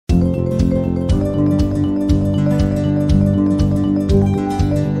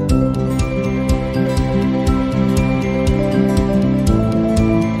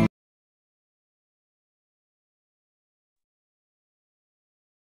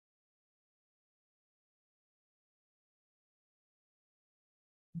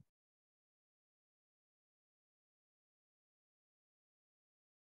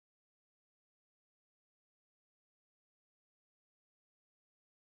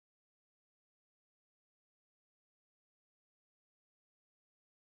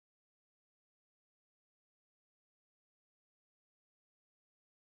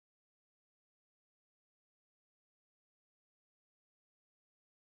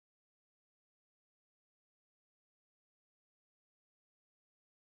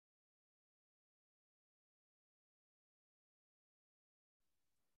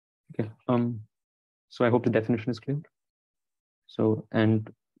Okay. So I hope the definition is clear. So, and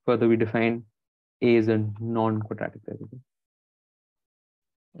further we define A is a non-quadratic residue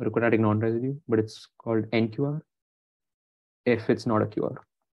or a quadratic non-residue, but it's called NQR if it's not a QR.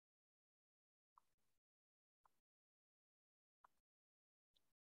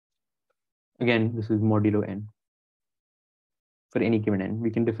 Again, this is modulo n. For any given n,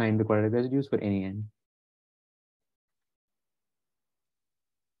 we can define the quadratic residues for any n.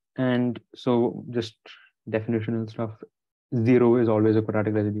 And so just definitional stuff, 0 is always a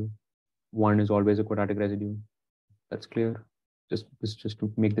quadratic residue. 1 is always a quadratic residue. That's clear. Just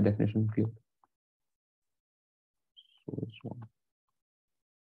to make the definition clear. So it's 1.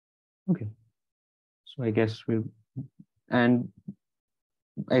 Okay. So I guess and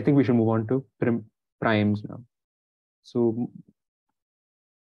I think we should move on to primes now. So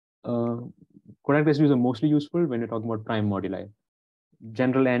quadratic residues are mostly useful when you're talking about prime moduli.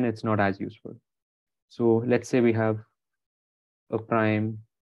 General n, it's not as useful. So let's say we have a prime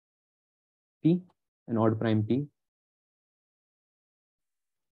p, an odd prime p.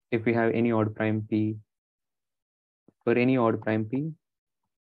 If we have any odd prime p, for any odd prime p,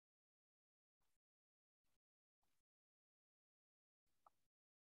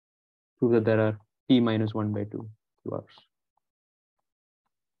 prove that there are p minus 1 by 2 QRs.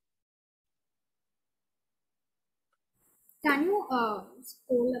 Can you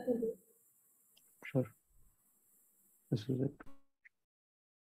scroll up a bit? Sure. This is it.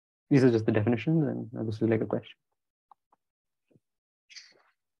 These are just the definitions, and this is like a question.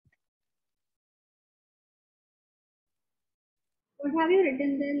 What have you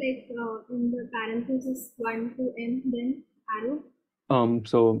written there, like in the parenthesis 1 to n, then arrow?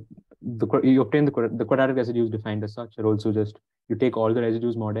 So you obtain the quadratic residues defined as such are also just you take all the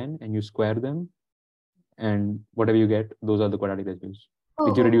residues mod n and you square them, and whatever you get, those are the quadratic residues.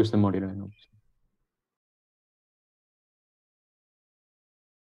 If you reduce the modulo n, obviously.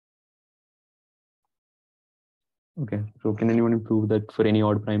 Okay, so can anyone prove that for any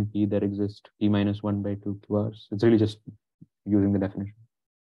odd prime p there exists p minus 1 by 2 QRs? It's really just using the definition.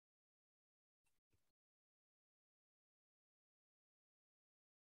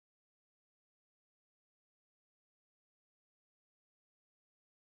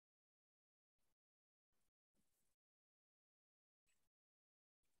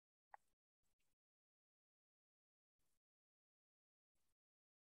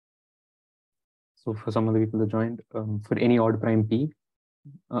 So for some of the people that joined, for any odd prime p,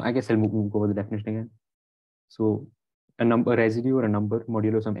 I guess I'll move over the definition again. So a residue or a number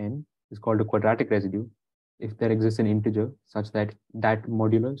modulo some n is called a quadratic residue if there exists an integer such that that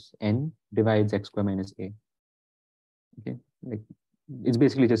modulus n divides x square minus a. Okay, like it's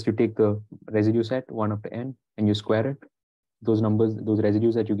basically just you take the residue set 1 up to n and you square it. Those numbers, those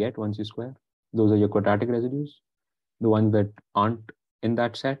residues that you get once you square, those are your quadratic residues. The ones that aren't in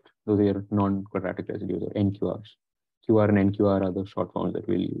that set, those are your non-quadratic residues or NQRs. QR and NQR are the short forms that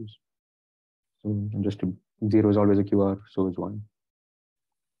we'll use. So just 0 is always a QR, so is 1.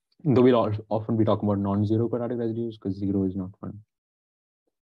 Though we'll often be talking about non-zero quadratic residues because 0 is not 1.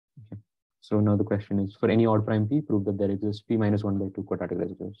 Okay. So now the question is, for any odd prime p, prove that there exists p minus 1 by 2 quadratic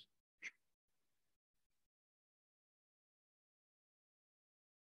residues.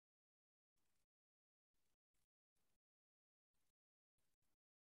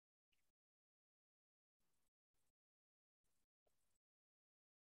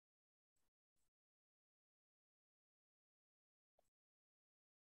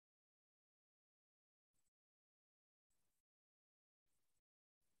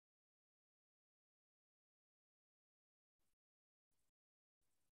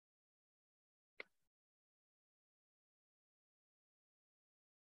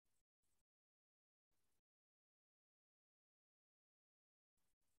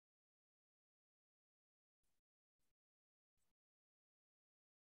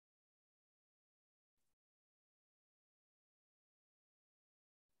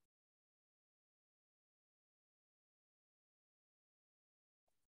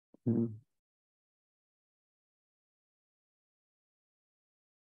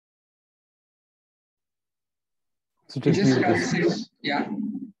 So just yeah.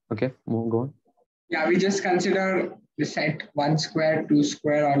 Okay, go on. Yeah, we just consider the set 1 square, 2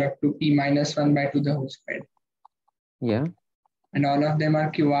 square, all up to p minus 1 by 2 the whole square. Yeah. And all of them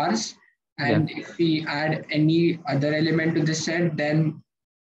are QRs. And if we add any other element to the set, then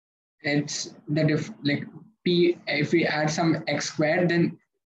it's like p. If we add some x squared, then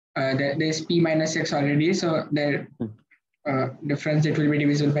there's p minus x already. So the difference that will be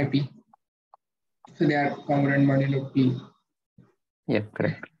divisible by p. So they are congruent modulo p. Yeah,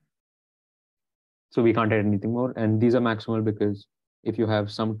 correct. So we can't add anything more. And these are maximal because if you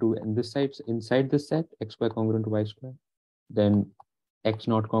have sum 2 in this side, inside this set, x square congruent to y square, then x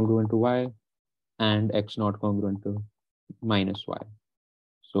not congruent to y and x not congruent to minus y.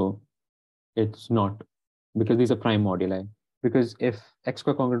 So it's not, because these are prime moduli. Because if x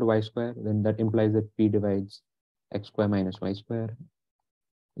square congruent to y square, then that implies that p divides x square minus y square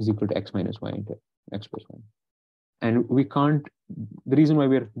is equal to x minus y into x plus 1. And we can't, the reason why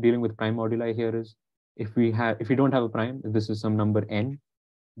we're dealing with prime moduli here is if we don't have a prime, if this is some number n,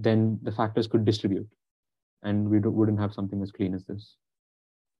 then the factors could distribute and we wouldn't have something as clean as this.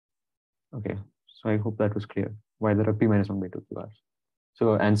 Okay, so I hope that was clear why there are p minus 1 by 2 QRs.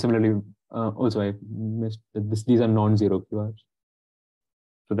 So, and similarly, also I missed that these are non-zero QRs.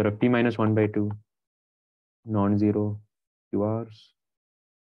 So there are p minus 1 by 2 non-zero QRs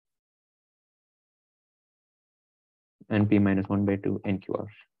and p minus 1 by 2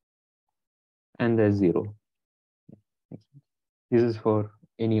 NQRs. And there's 0. This is for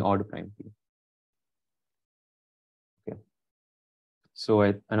any odd prime p. Okay. So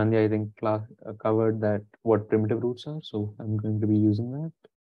Anandya, I think class covered that what primitive roots are. So I'm going to be using that.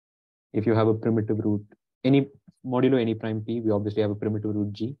 If you have a primitive root, any modulo any prime p, we obviously have a primitive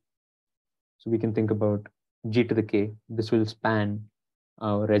root g. So we can think about g to the k. This will span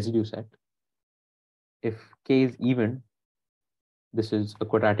our residue set. If k is even, this is a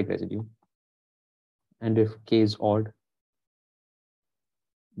quadratic residue. And if k is odd,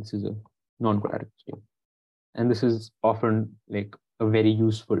 this is a non-quadratic residue. And this is often like a very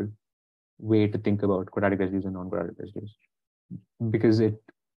useful way to think about quadratic residues and non-quadratic residues, because it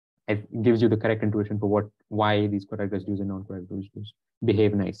gives you the correct intuition for why these quadratic residues and non-quadratic residues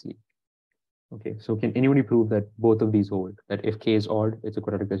behave nicely. Okay, so can anybody prove that both of these hold? That if k is odd, it's a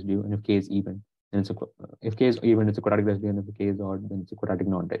quadratic residue, and if k is even, then if k is even, it's a quadratic residue, and if k is odd, then it's a quadratic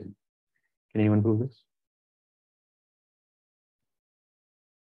non-residue. Can anyone prove this?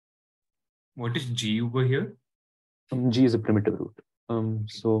 What is G over here? G is a primitive root.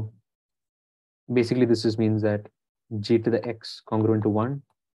 So basically, this just means that g to the x congruent to 1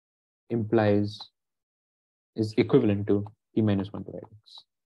 is equivalent to p minus 1 divided x.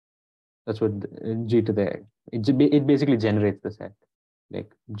 That's what g to the, it basically generates the set.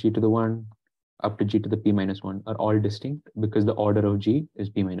 Like g to the 1 up to g to the p minus 1 are all distinct because the order of g is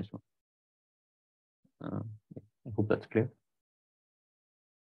p minus 1. I hope that's clear.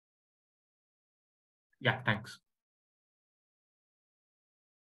 Yeah, thanks.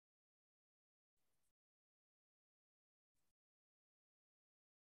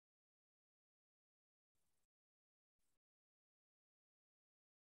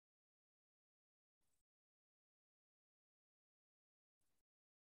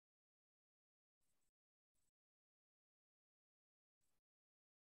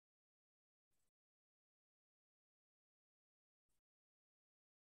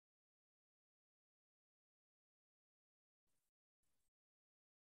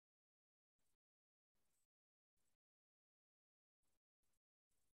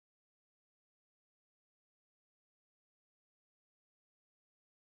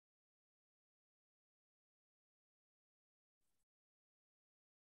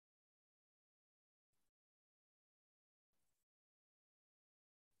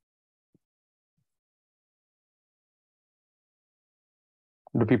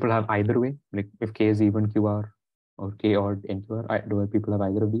 Do people have either way? Like if k is even QR or k odd NQR, do people have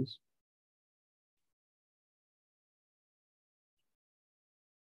either of these?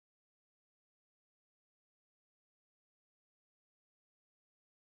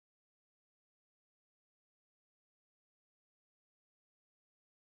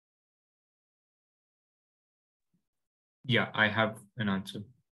 Yeah, I have an answer.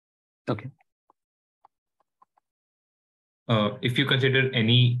 Okay. If you consider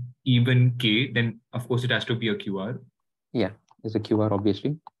any even k, then of course it has to be a QR. Yeah, it's a QR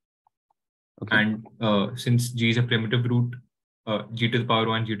obviously. Okay. And since g is a primitive root, g to the power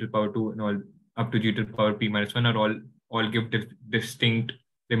 1, g to the power 2, and all up to g to the power p minus 1 are all give distinct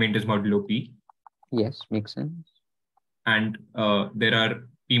remainders modulo p. Yes, makes sense. And there are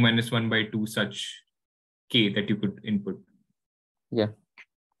p minus 1 by 2 such k that you could input. Yeah,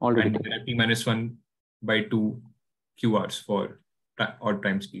 already. And there are p minus 1 by 2 QRs for odd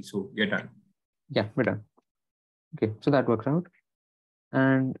times p. So you're done. Yeah, we're done. Okay, so that works out.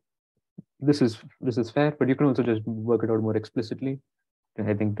 And this is fair, but you can also just work it out more explicitly.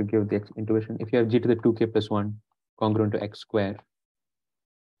 I think to give the intuition, if you have g to the 2k plus 1 congruent to x square,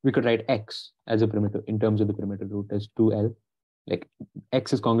 we could write x as a primitive in terms of the primitive root as 2l. Like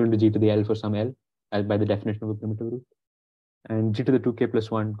x is congruent to g to the l for some l, as by the definition of a primitive root. And g to the 2k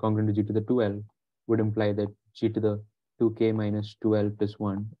plus 1 congruent to g to the 2l would imply that g to the 2k minus 2l plus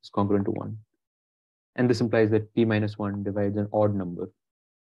 1 is congruent to 1. And this implies that p minus 1 divides an odd number,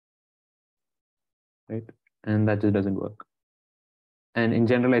 right? And that just doesn't work. And in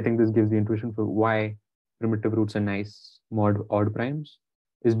general, I think this gives the intuition for why primitive roots are nice mod odd primes,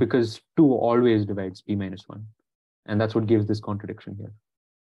 is because 2 always divides p minus 1. And that's what gives this contradiction here.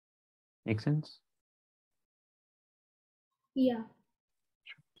 Make sense? Yeah.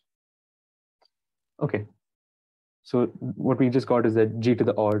 Okay. So what we just got is that g to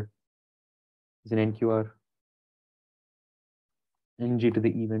the odd is an NQR, and g to the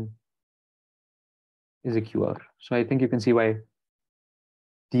even is a QR. So I think you can see why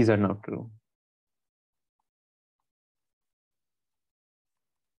these are not true.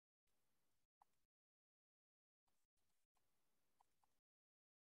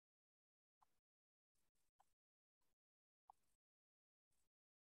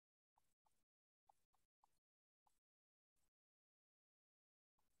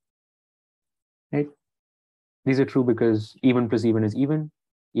 Right? These are true because even plus even is even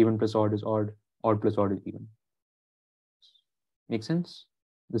plus odd is odd plus odd is even. Make sense?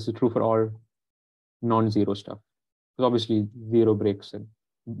 This is true for all non-zero stuff. Because obviously zero breaks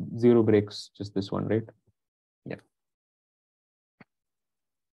just this one, right? Yeah.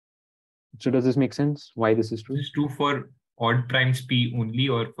 So does this make sense? Why this is true? This is true for odd primes P only,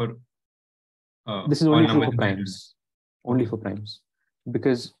 or for this is only all true numbers for in primes. Only for primes.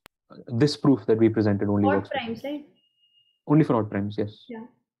 Because this proof that we presented only Odd works primes, right? only for odd primes, yes. Yeah.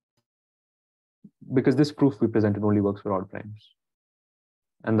 Because this proof we presented only works for odd primes.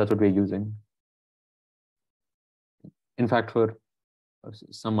 And that's what we're using. In fact, for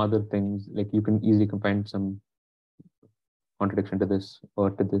some other things, like you can easily find some contradiction to this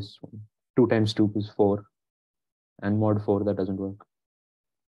or to this one. 2 times 2 is 4. And mod 4, that doesn't work.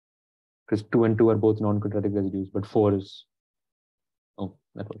 Because 2 and 2 are both non-quadratic residues, but 4 is, oh,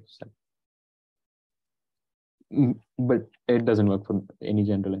 that works. But it doesn't work for any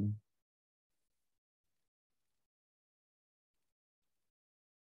general n.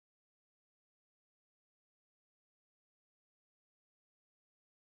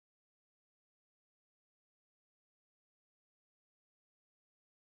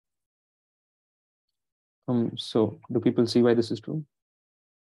 So do people see why this is true?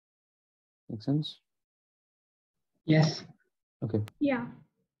 Make sense? Yes. Okay. Yeah.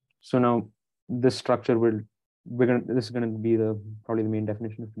 So now this structure this is gonna be probably the main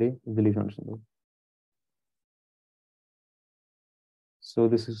definition of today, is the Legendre symbol. So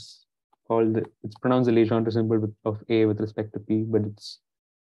this is called, it's pronounced the Legendre symbol of A with respect to P, but it's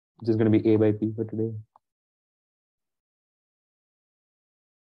just gonna be A by P for today.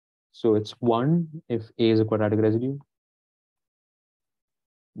 So it's 1 if A is a quadratic residue,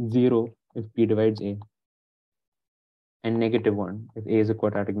 0 if P divides A, and -1 if A is a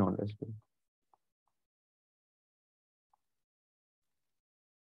quadratic non-residue.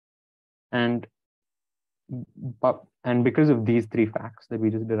 And because of these 3 facts that we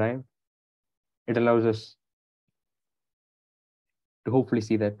just derived, it allows us to hopefully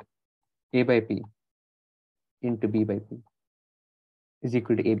see that A by P into B by P is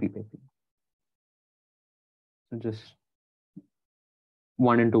equal to AB by P. So just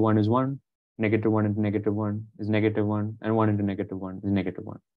 1 into 1 is 1, -1 into -1 is -1, and 1 into -1 is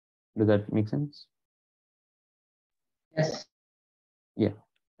 -1. Does that make sense? Yes. Yeah.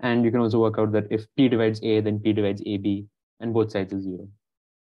 And you can also work out that if P divides A, then P divides AB, and both sides is 0.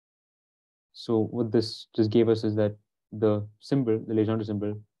 So what this just gave us is that the symbol, the Legendre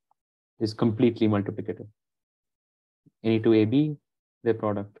symbol, is completely multiplicative. Any two AB, their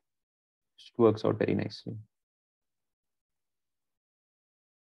product just works out very nicely.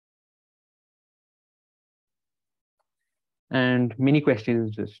 And many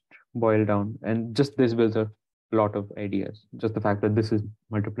questions just boil down, and just this builds a lot of ideas. Just the fact that this is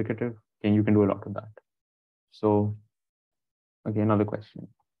multiplicative, and you can do a lot of that. So, okay, another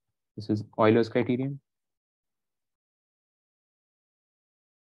question. This is Euler's criterion.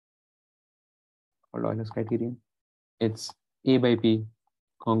 Called Euler's criterion. It's A by P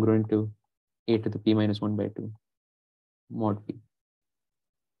congruent to A to the P minus 1 by 2 mod P.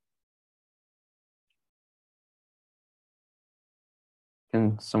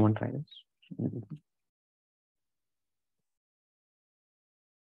 Can someone try this?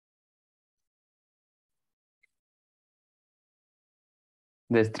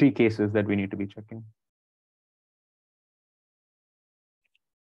 There's 3 cases that we need to be checking.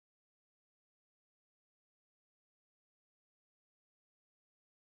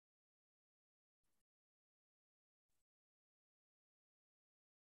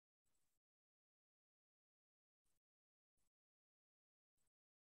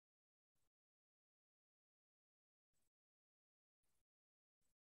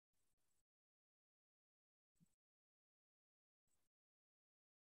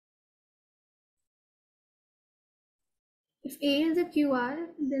 If A is a QR,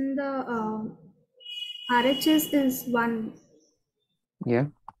 then the RHS is 1. Yeah.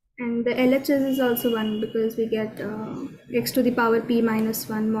 And the LHS is also 1 because we get x to the power p minus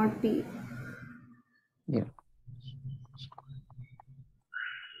 1 mod p. Yeah.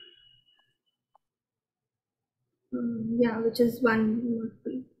 Yeah, which is 1 mod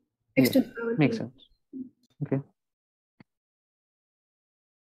p. X Yeah. to the power Makes p. sense. Okay.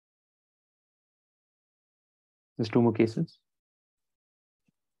 There's 2 more cases.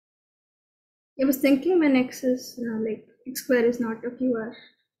 I was thinking when x is like x square is not a QR.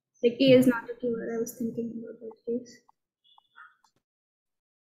 Like A is not a QR. I was thinking about that case.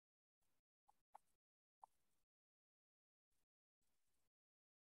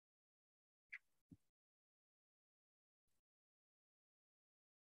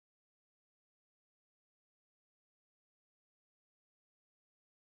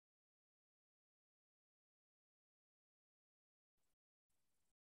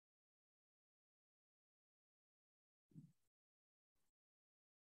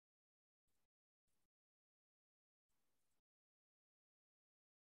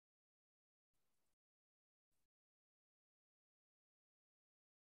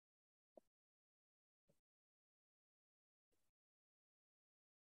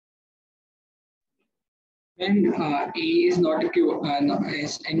 When A is not a Q,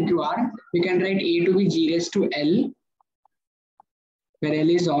 is NQR, we can write A to be G raised to L, where L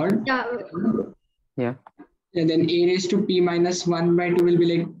is odd. Yeah. Yeah. And then A raised to P minus 1 by 2 will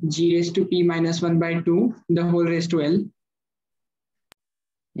be like G raised to P minus 1 by 2, the whole raised to L.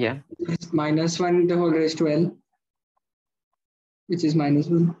 Yeah. It's minus 1, the whole raised to L, which is minus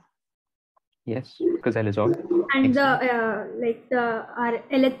 1. Yes, because L is odd. And Makes the like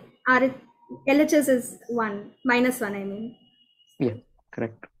the LHS is 1 minus 1. I mean. Yeah,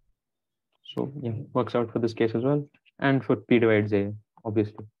 correct. So yeah, works out for this case as well. And for P divides A,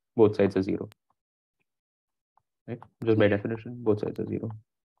 obviously, both sides are 0. Right? Just by definition, both sides are 0.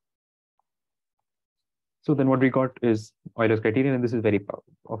 So then what we got is Euler's criterion, and this is very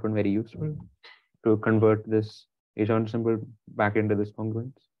often very useful to convert this H-on symbol back into this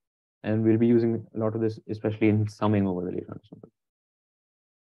congruence. And we'll be using a lot of this, especially in summing over the H-on symbol.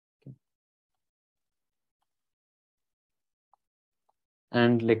 Okay.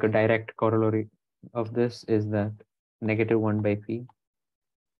 And like a direct corollary of this is that negative 1 by P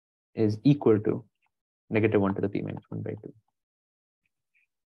is equal to negative 1 to the P minus 1 by 2.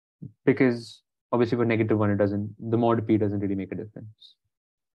 Because obviously for negative 1, the mod P doesn't really make a difference.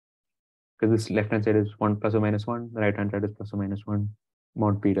 Because this left hand side is 1 plus or minus 1, the right hand side is plus or minus 1.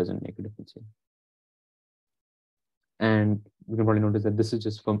 Mod P doesn't make a difference here. And we can probably notice that this is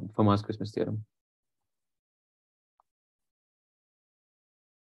just from Fermat's Christmas theorem.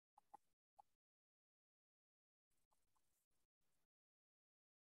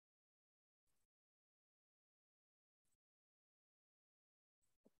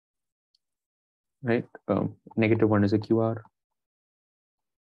 Right? Negative 1 is a QR.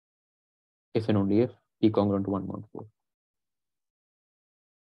 If and only if P congruent to 1 mod 4.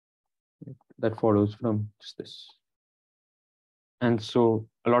 Right? That follows from just this. And so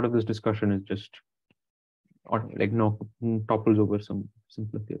a lot of this discussion is just like topples over some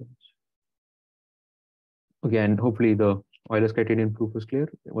simpler theorems. Again, hopefully the Euler's criterion proof was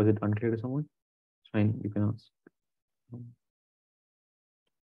clear. Was it unclear to someone? It's fine, you can ask.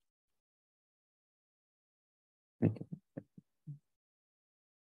 Okay.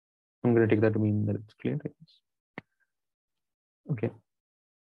 I'm going to take that to mean that it's clear, I guess. Okay.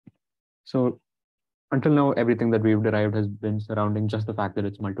 So until now, everything that we've derived has been surrounding just the fact that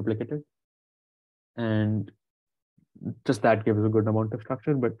it's multiplicative. And just that gives a good amount of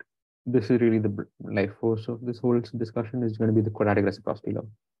structure, but this is really the life force of this whole discussion is going to be the quadratic reciprocity law.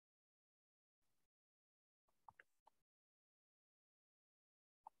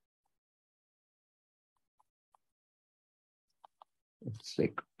 It's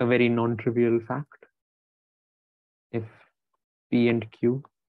like a very non-trivial fact. If P and Q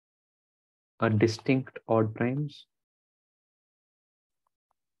are distinct odd primes,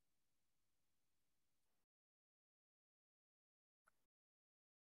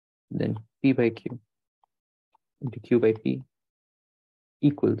 then P by Q into Q by P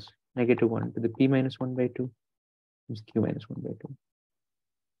equals negative 1 to the P minus 1 by 2 is Q minus 1 by 2.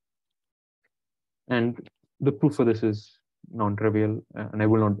 And the proof for this is non-trivial, and I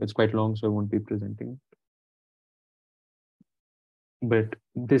will not, it's quite long, so I won't be presenting it. But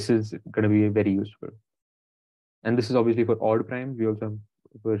this is going to be very useful. And this is obviously for odd primes. We also have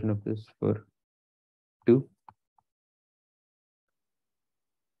a version of this for 2.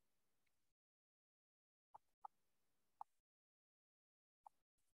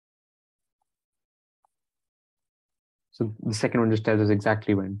 So the second one just tells us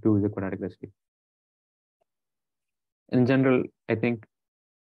exactly when 2 is a quadratic residue. In general, I think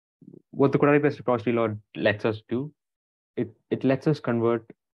what the quadratic reciprocity law lets us do, it lets us convert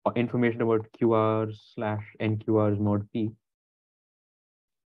information about QR/NQRs mod P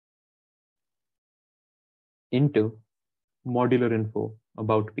into modular info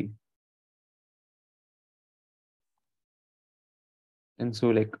about P. And so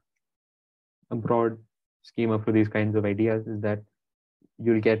like a broad schema for these kinds of ideas is that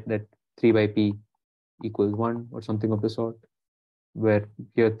you'll get that 3 by P equals 1 or something of the sort, where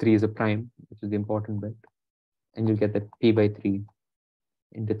here 3 is a prime, which is the important bit. And you'll get that P by 3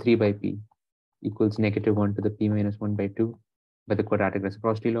 into 3 by P equals -1 to the P minus 1 by 2 by the quadratic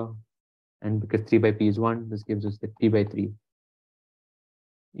reciprocity law. And because 3 by P is 1, this gives us that P by 3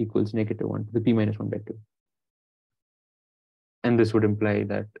 equals -1 to the P minus 1 by 2. And this would imply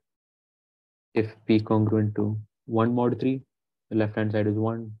that if P congruent to 1 mod 3, the left-hand side is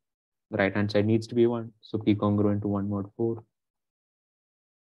 1, the right-hand side needs to be 1. So P congruent to 1 mod 4.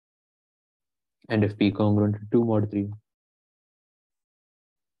 And if P congruent to 2 mod 3,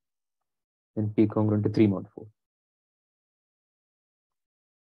 then P congruent to 3 mod 4.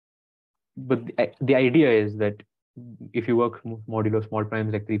 But the idea is that if you work modulo small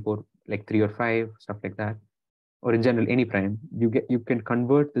primes like 3, 4, like 3 or 5, stuff like that, or in general any prime, you can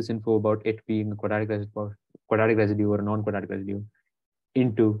convert this info about it being a quadratic residue or a non-quadratic residue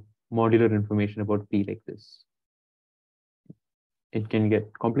into modular information about P like this. It can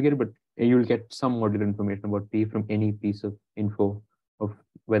get complicated, but you'll get some modular information about P from any piece of info of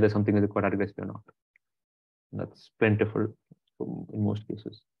whether something is a quadratic residue or not. And that's plentiful in most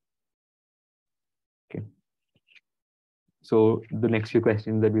cases. Okay. So the next few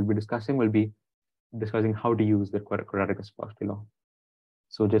questions that we'll be discussing will be discussing how to use the quadratic reciprocity law.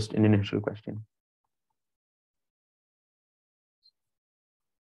 So just an initial question.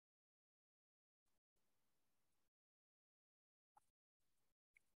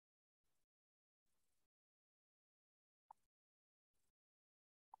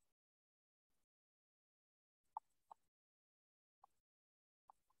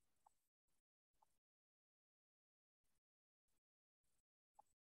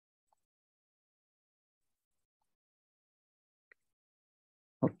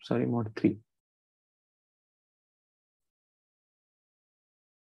 Oh, sorry, mod 3.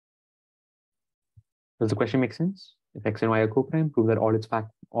 Does the question make sense? If x and y are co-prime, prove that all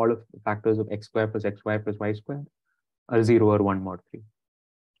of the factors of x squared plus xy plus y squared are 0 or 1 mod 3.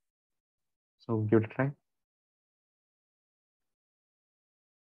 So give it a try.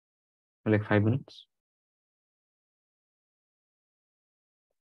 For like 5 minutes.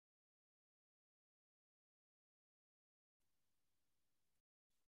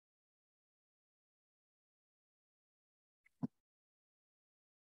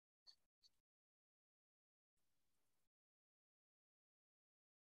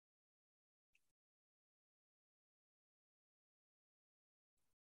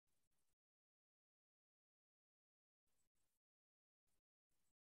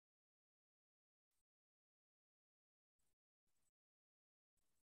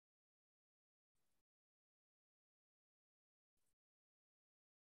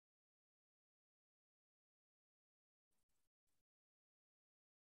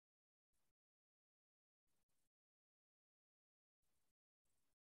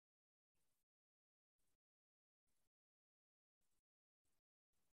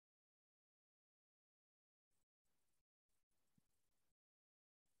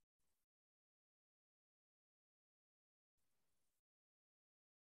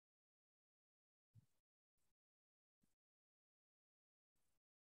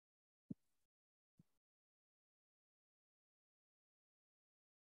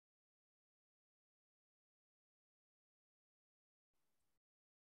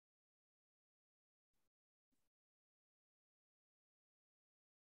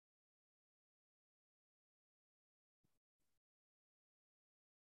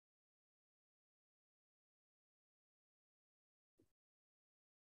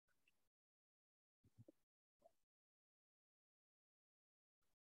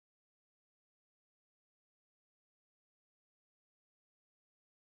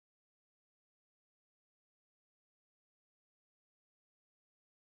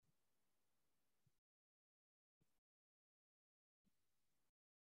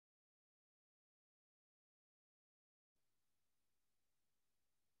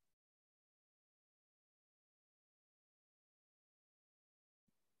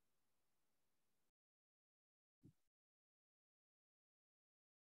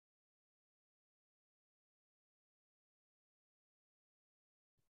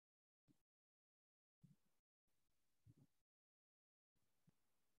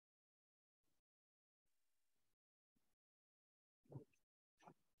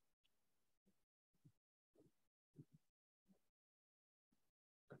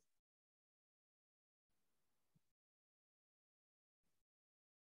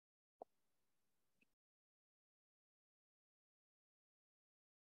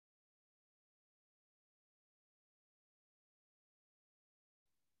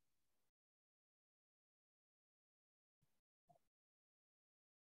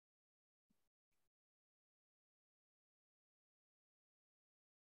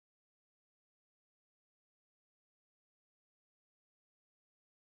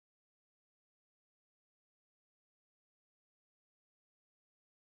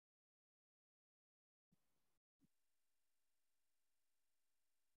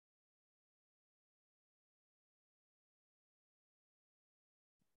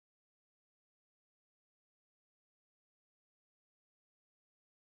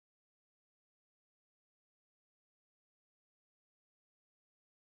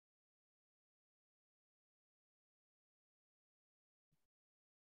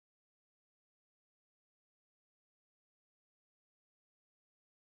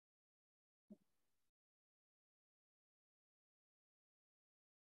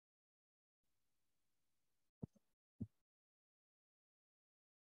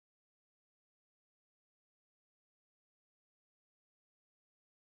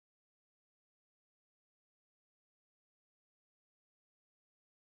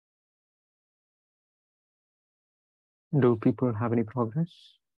 Do people have any progress?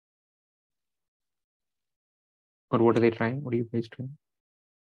 Or what are they trying? What are you guys trying?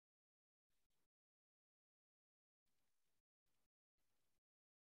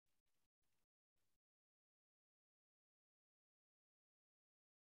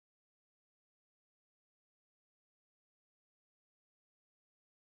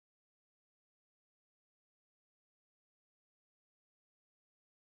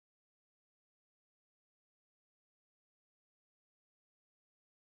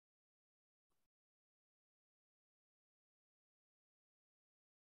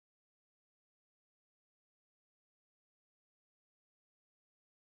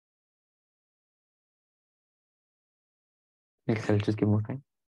 Next, I'll just give more time.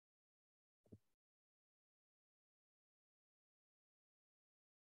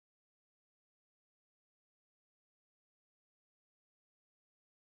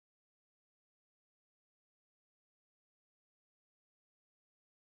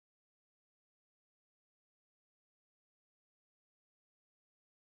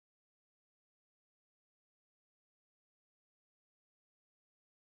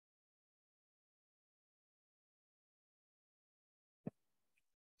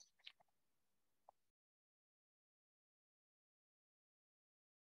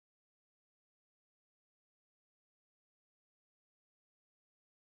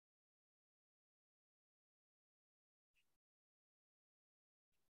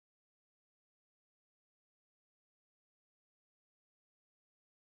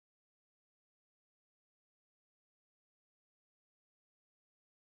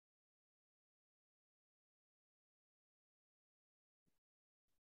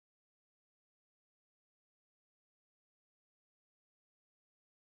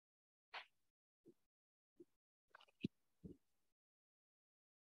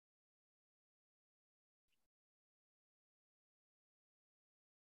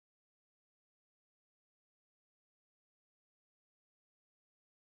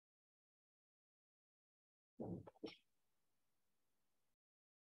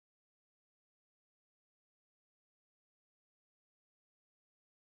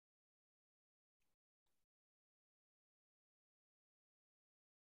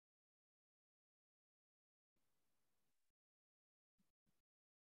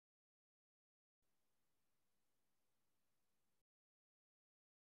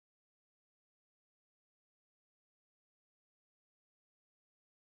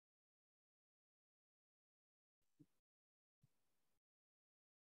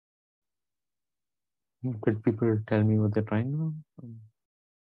 Could people tell me what they're trying now?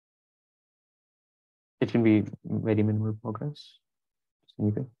 It can be very minimal progress. Just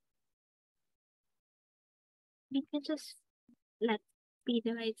anything. We can just let p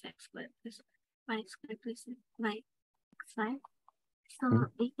divides x squared plus y squared plus y x y. So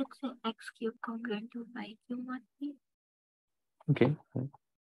we can say x cubed congruent to y cubed mod p. Okay. Fine.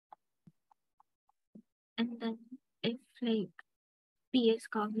 And then if like p is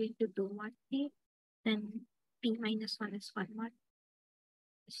congruent to 2 mod p, then p minus 1 is 1 mod.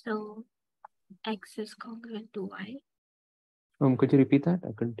 So x is congruent to y. Could you repeat that?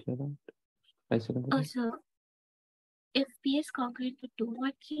 I couldn't hear that. 5 seconds ago. Also, if p is congruent to 2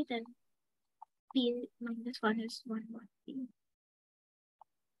 mod p, then p minus 1 is 1 mod p.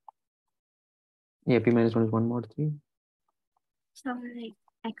 Yeah, p minus 1 is 1 mod 3. So like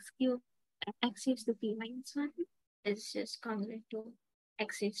x cubed, x raised to p minus 1 is just congruent to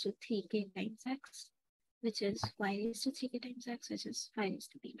x raised to 3k times x, which is y raised to 3k times x, which is 5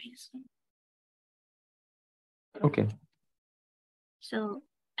 raised to p minus 1. Okay. So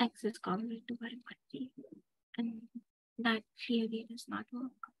x is congruent to y mod p, and that clearly does not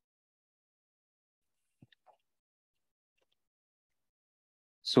work.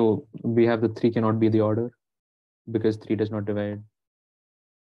 So we have the 3 cannot be the order because 3 does not divide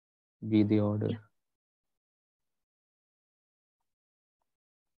be the order. Yeah.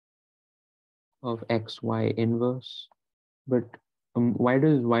 Of x, y inverse. But why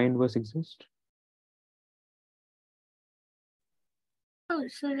does y inverse exist? Oh,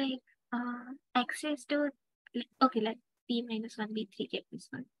 so like x raised to, okay, let p minus 1 be 3k plus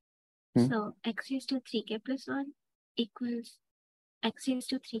 1. So x raised to 3k plus 1 equals x raised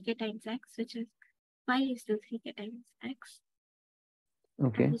to 3k times x, which is y raised to 3k times x,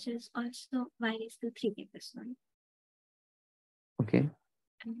 Okay. which is also y raised to 3k plus 1. Okay.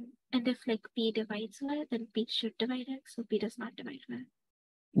 And if like p divides y, then p should divide x, so p does not divide y.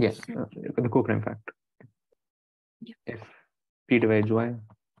 Yes, So, the co-prime factor. Yeah. If p divides y,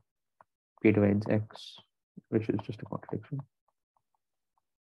 p divides x, which is just a contradiction.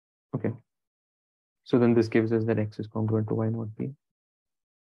 Okay. So then this gives us that x is congruent to y mod p.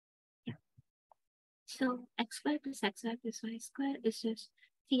 So x square plus xy plus y square is just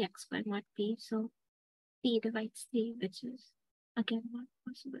 3x square mod p. So p divides 3, which is again not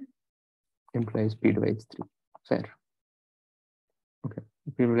possible. Implies p divides 3. Fair. Okay.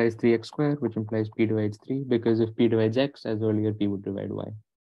 P divides 3x square, which implies p divides 3, because if p divides x, as earlier, p would divide y.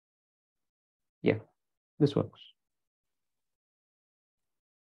 Yeah, this works.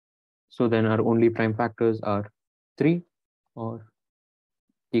 So then our only prime factors are 3 or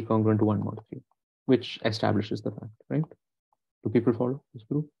p congruent to 1 mod 3, which establishes the fact, right? Do people follow this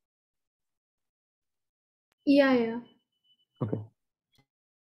proof? Yeah. Okay.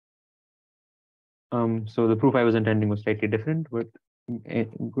 So the proof I was intending was slightly different, but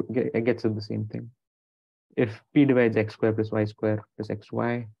it gets at the same thing. If p divides x square plus y square plus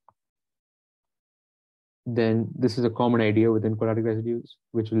xy, then this is a common idea within quadratic residues,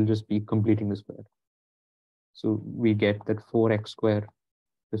 which will just be completing the square. So we get that 4x square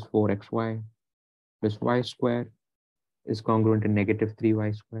plus 4xy plus y square is congruent to negative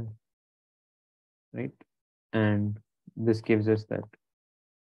 3y square, right? And this gives us that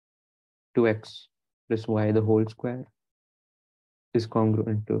 2x plus y the whole square is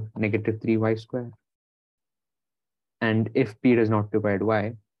congruent to negative 3y square. And if p does not divide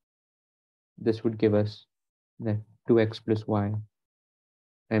y, this would give us that 2x plus y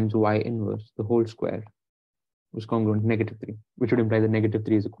times y inverse, the whole square, was congruent to negative 3, which would imply that negative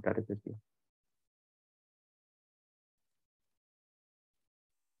 3 is a quadratic residue.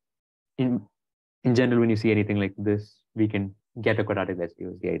 In general, when you see anything like this, we can get a quadratic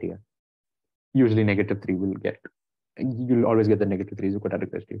residue is the idea. Usually negative 3 will get, you'll always get the negative 3 is a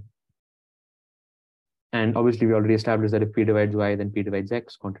quadratic residue. And obviously we already established that if p divides y, then p divides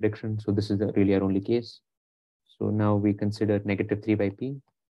x, contradiction. So this is really our only case. So now we consider negative 3 by p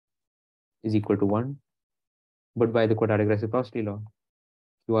is equal to 1. But by the quadratic reciprocity law,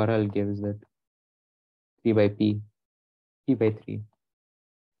 QRL gives that 3 by p by 3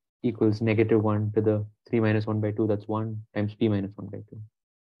 equals negative 1 to the 3 minus 1 by 2, that's 1 times p minus 1 by 2,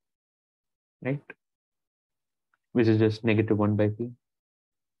 right? Which is just negative 1 by p.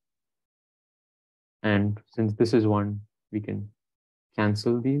 And since this is 1, we can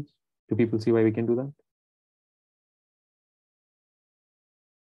cancel these. Do people see why we can do that?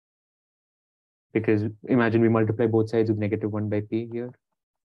 Because imagine we multiply both sides with negative 1 by p here.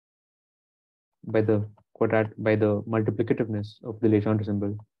 By the multiplicativeness of the Legendre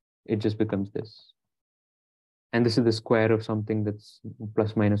symbol, it just becomes this. And this is the square of something that's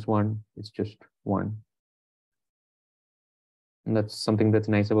plus minus 1. It's just 1. And that's something that's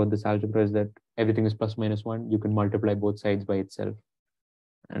nice about this algebra, is that everything is plus minus 1. You can multiply both sides by itself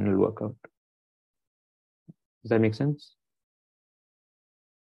and it'll work out. Does that make sense?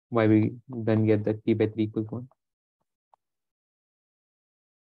 Why we then get that p by 3 equals 1?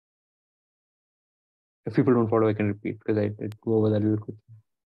 If people don't follow, I can repeat because I did go over that a little quickly.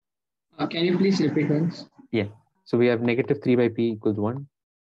 Can you please repeat once? Yeah. So we have negative 3 by p equals 1,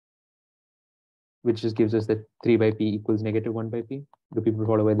 which just gives us that 3 by p equals negative 1 by p. Do people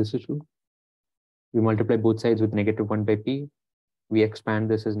follow why this is true? We multiply both sides with negative 1 by p. We expand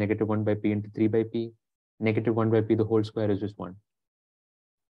this as negative 1 by p into 3 by p. Negative 1 by p, the whole square is just 1.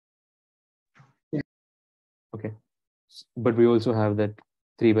 Yeah. Okay. But we also have that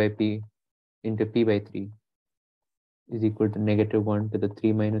 3 by p into p by 3 is equal to negative 1 to the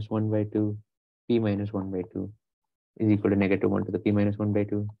 3 minus 1 by 2, p minus 1 by 2 is equal to negative 1 to the p minus 1 by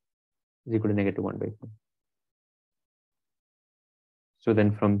 2 is equal to negative 1 by 2. So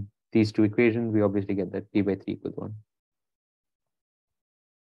then from these two equations, we obviously get that p by 3 equals 1.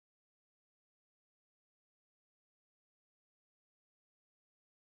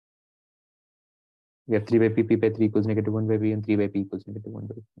 We have 3 by p by 3 equals negative 1 by p, and 3 by p equals negative 1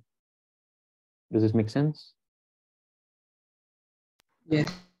 by p. Does this make sense? Yes.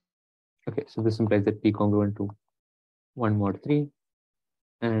 Okay, so this implies that p congruent to 1 mod 3,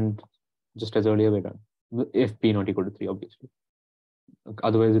 and just as earlier, we're done. If p not equal to 3, obviously.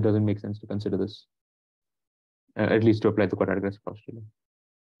 Otherwise, it doesn't make sense to consider this, at least to apply the quadratic reciprocity law.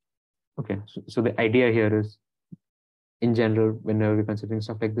 Okay, so the idea here is, in general, whenever we're considering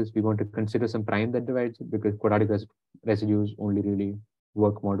stuff like this, we want to consider some prime that divides it, because quadratic residues only really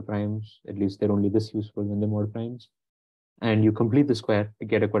work mod primes. At least they're only this useful when they're mod primes. And you complete the square to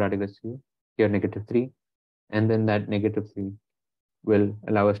get a quadratic residue, here negative 3. And then that negative 3 will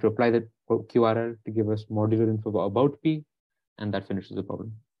allow us to apply the QRL to give us modular info about P, and that finishes the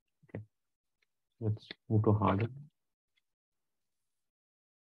problem. Okay, let's move to harder.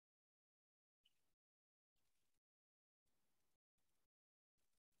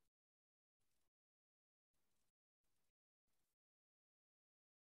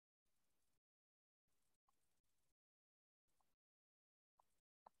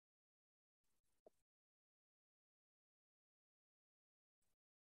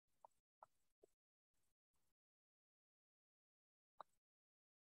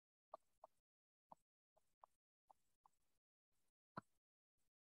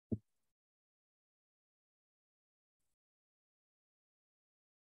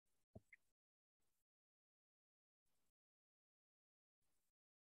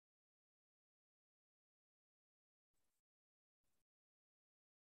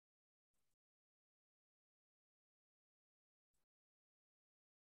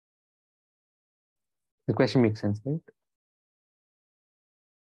 The question makes sense, right?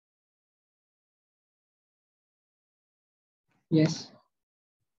 Yes.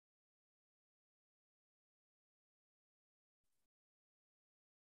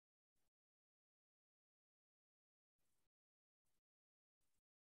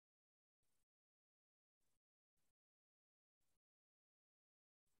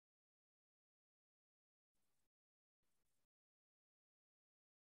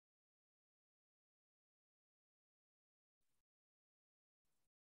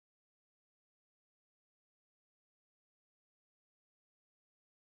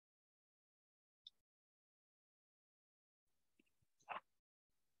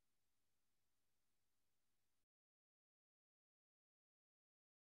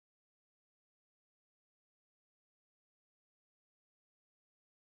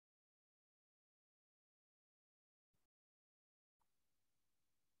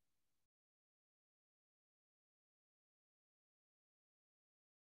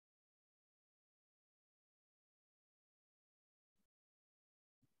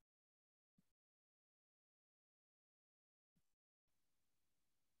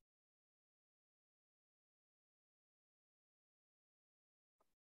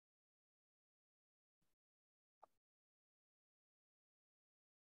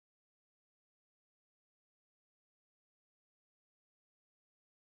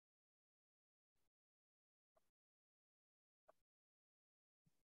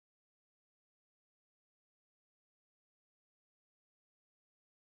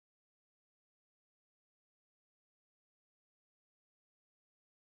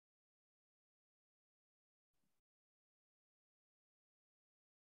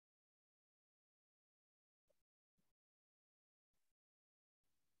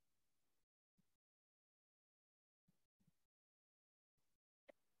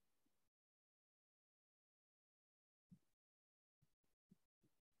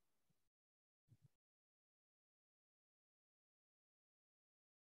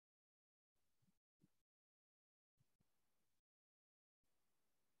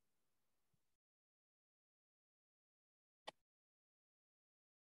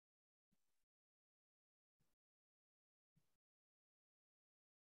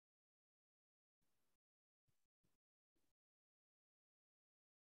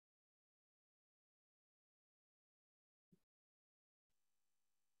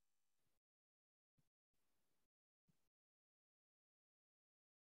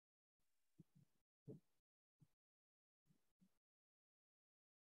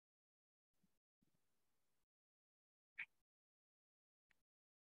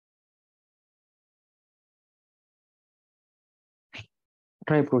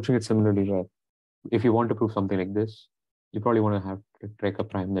 Try approaching it similarly, where if you want to prove something like this, you probably want to have to track a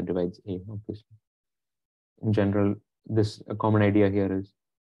prime that divides A, obviously. In general, a common idea here is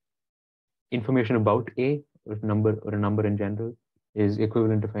information about A, or a number in general, is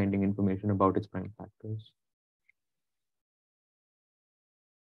equivalent to finding information about its prime factors.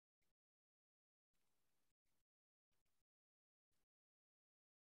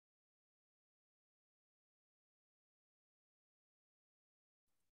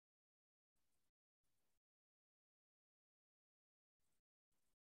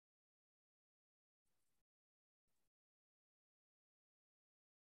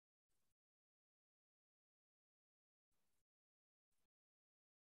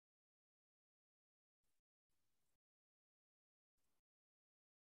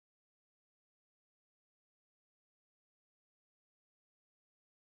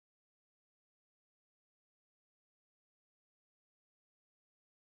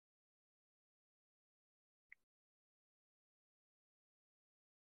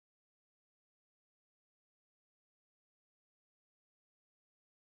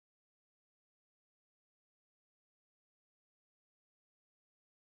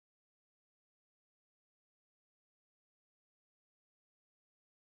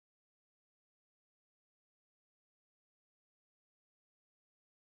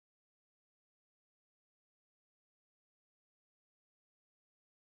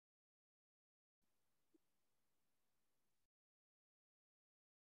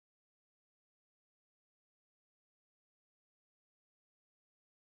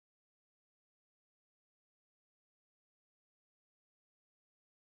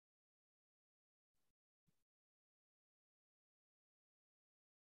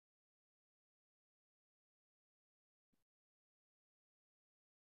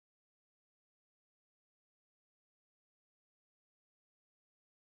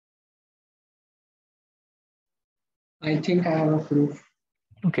 I think I have a proof.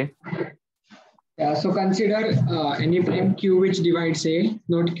 Okay. Yeah, so consider any prime q which divides A,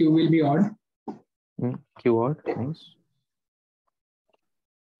 note q will be odd. Q odd, nice.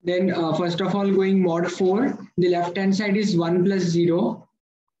 Then first of all, going mod 4, the left hand side is 1 plus 0.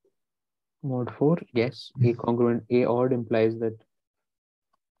 Mod 4, yes. A congruent, A odd implies that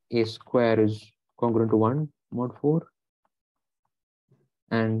A square is congruent to 1, mod 4.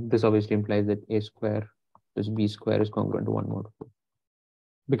 And this obviously implies that A square plus B square is congruent to 1 mod 4.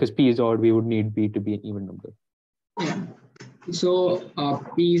 Because P is odd, we would need B to be an even number. Yeah. So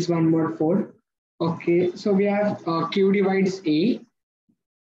P is 1 mod 4. Okay, so we have Q divides A.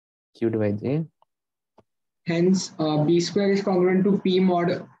 Q divides A. Hence, B square is congruent to P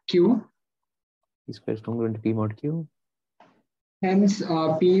mod Q. P square is congruent to P mod Q. Hence,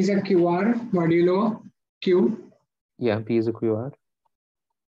 P is a QR modulo Q. Yeah, P is a QR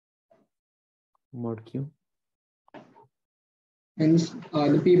mod Q. Hence,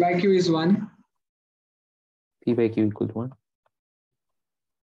 the P by Q is 1. P by Q equals 1.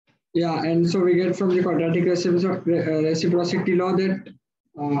 Yeah, and so we get from the quadratic reciprocity law that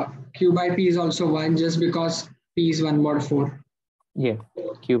Q by P is also 1 just because P is 1 mod 4. Yeah,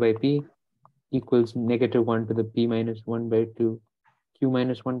 Q by P equals negative 1 to the P minus 1 by 2, Q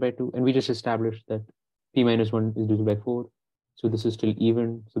minus 1 by 2. And we just established that P minus 1 is divisible by 4. So this is still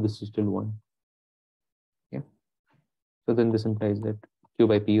even. So this is still 1. Yeah. So then this implies that Q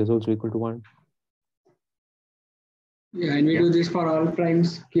by P is also equal to 1. Yeah, and we do this for all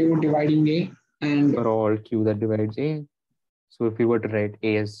primes Q dividing A. And for all Q that divides A. So if we were to write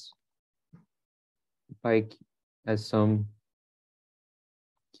A as by as some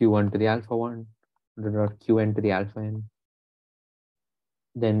Q1 to the alpha 1, dot Qn to the alpha n,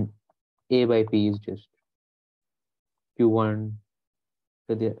 then A by P is just Q1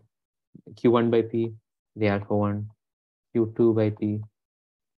 to the Q1 by P, the alpha 1, Q2 by P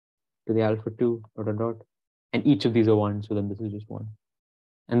to the alpha 2, dot. And each of these are 1, so then this is just 1.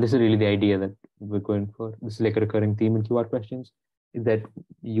 And this is really the idea that we're going for. This is like a recurring theme in QR questions, is that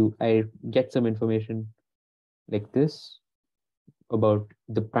I get some information like this about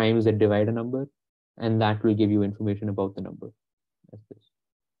the primes that divide a number, and that will give you information about the number. That's this.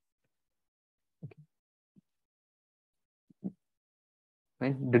 Okay.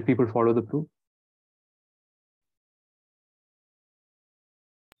 Fine. Did people follow the proof?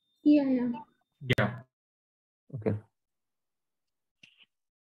 Yeah. Yeah. Okay.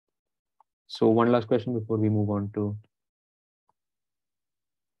 So one last question before we move on to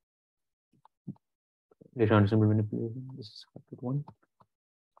data symbol manipulation. This is one.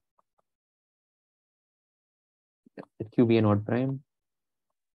 Let Q be an odd prime.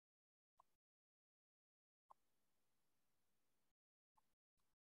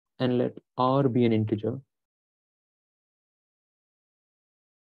 And let R be an integer.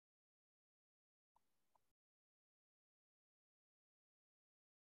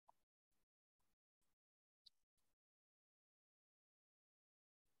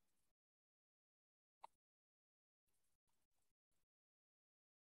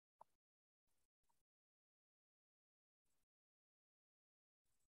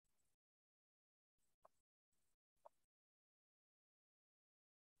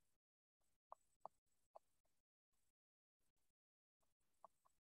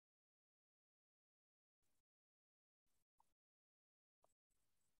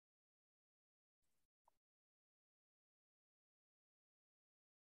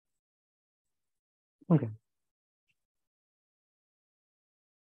 Okay.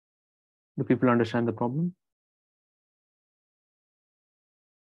 Do people understand the problem?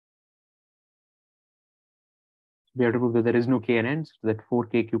 We have to prove that there is no k and n, so that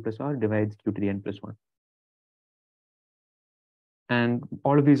 4kq plus r divides q to the n plus 1. And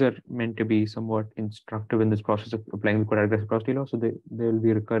all of these are meant to be somewhat instructive in this process of applying the quadratic reciprocity law. So there will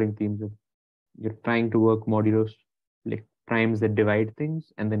be recurring themes of you're trying to work modulos, like primes that divide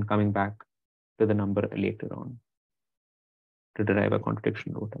things, and then coming back to the number later on to derive a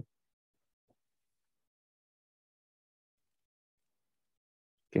contradiction or whatever.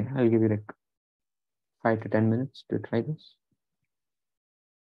 Okay, I'll give you like 5 to 10 minutes to try this.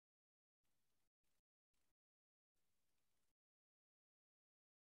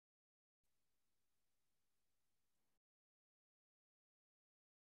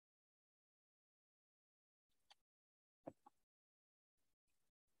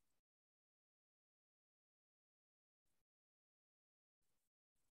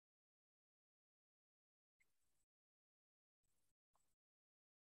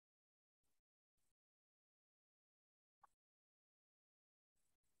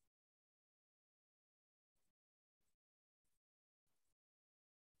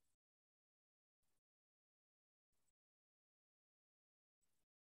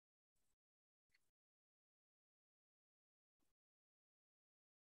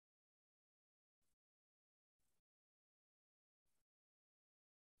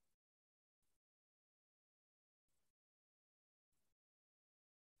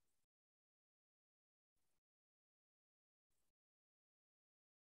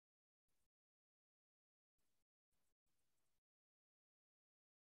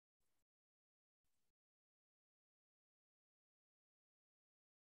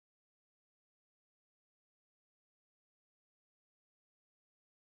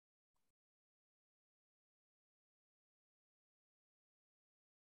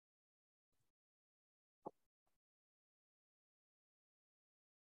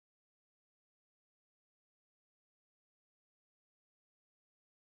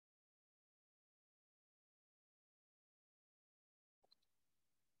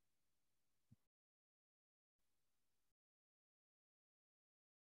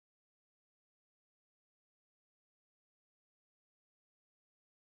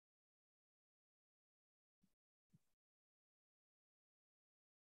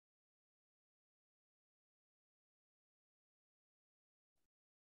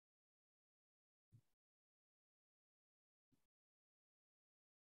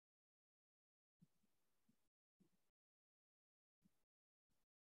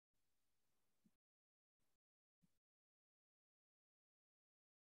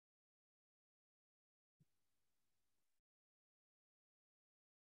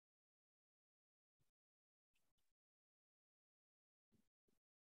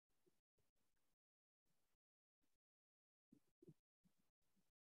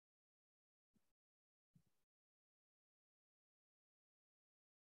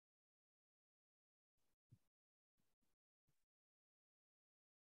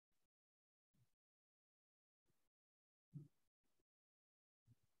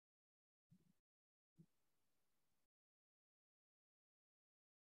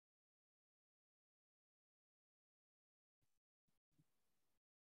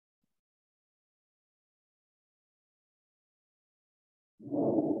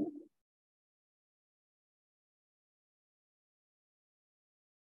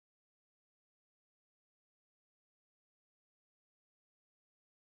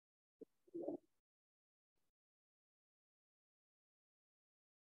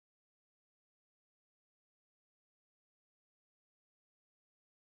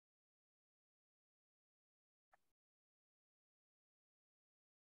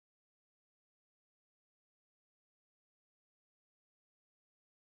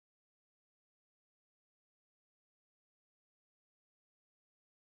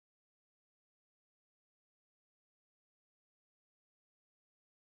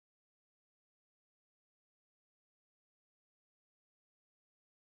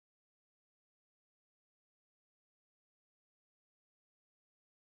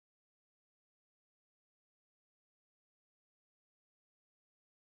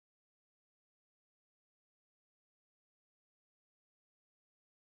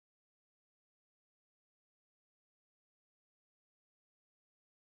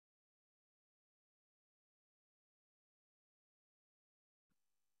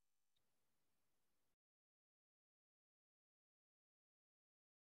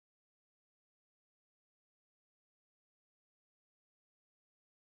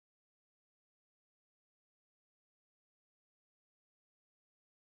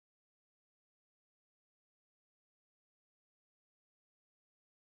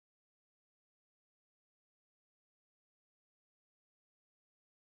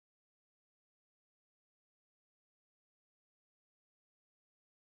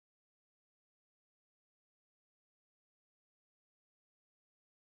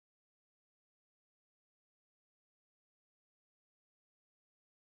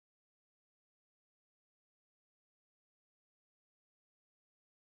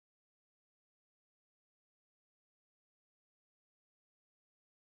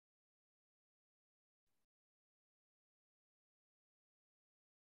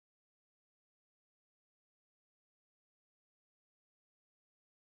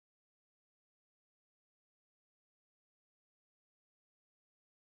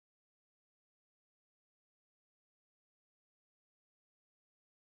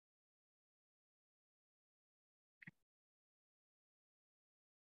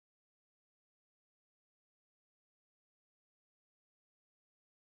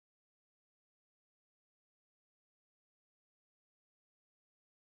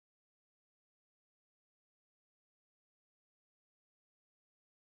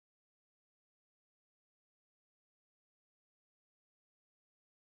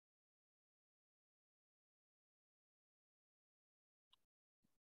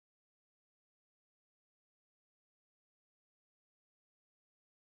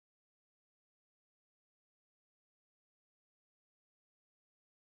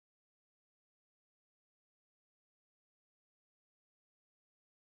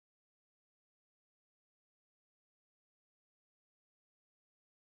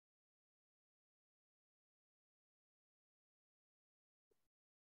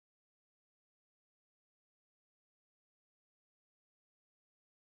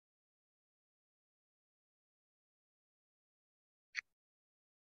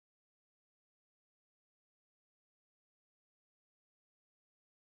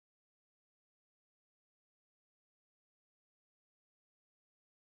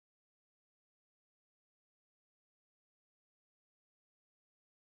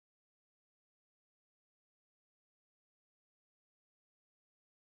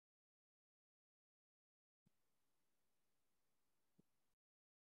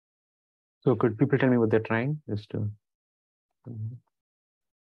 So could people tell me what they're trying? Just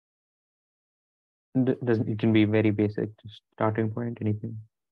it can be very basic, just starting point, anything.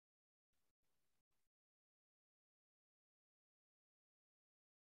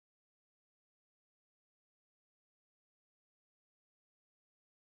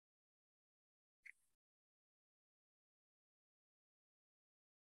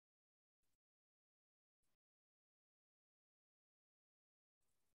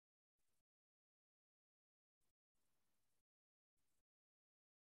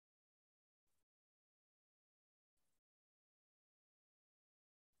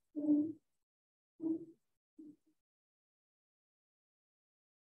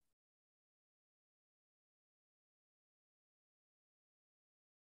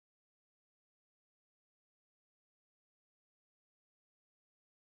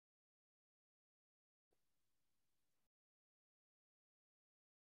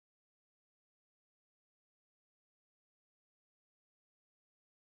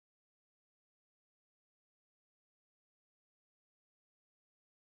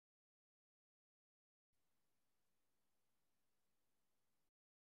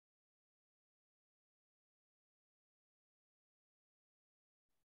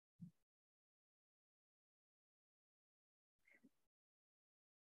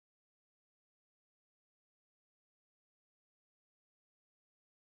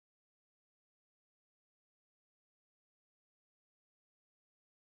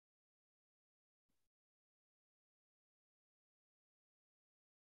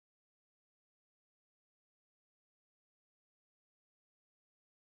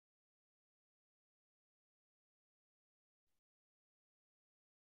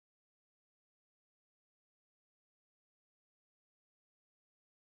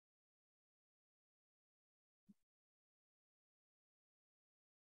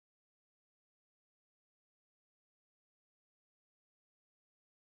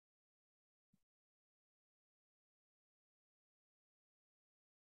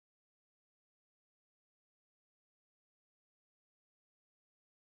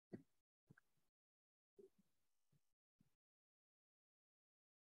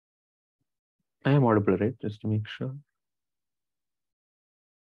 I am audible, right? Just to make sure.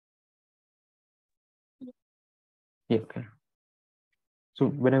 Yeah, okay. So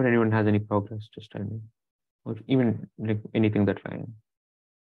whenever anyone has any progress, just tell me. Or even like anything they're trying.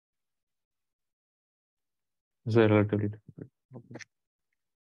 It's a relatively difficult problem.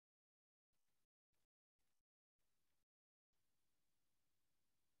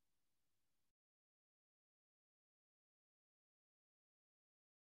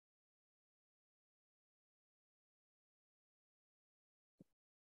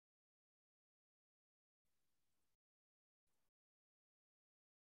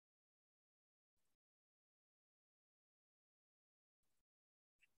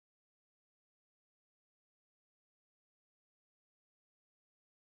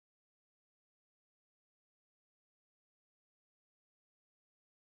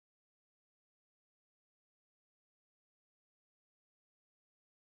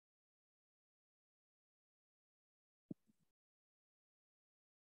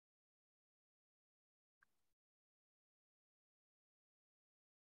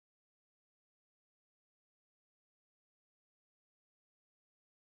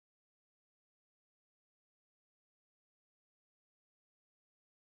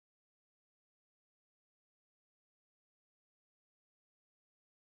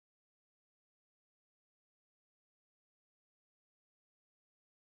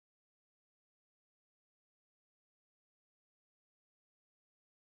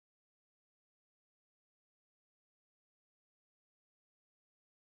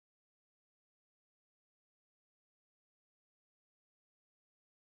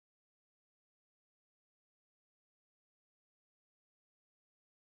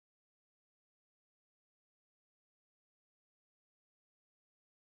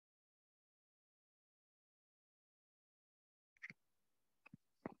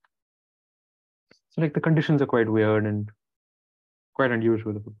 So like the conditions are quite weird and quite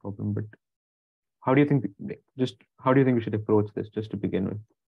unusual of a problem, but how do you think how do you think we should approach this just to begin with?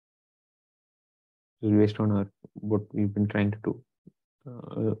 Just based on what we've been trying to do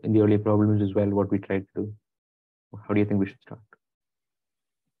in the earlier problems as well, what we tried to do. How do you think we should start?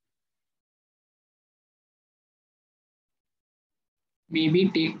 Maybe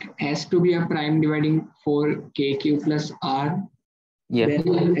take has to be a prime dividing for KQ plus R. Yeah. Then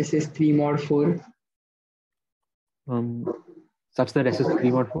SS3 mod 4. Such that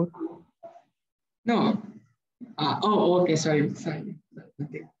SS3 mod 4? No. Oh, okay. Sorry.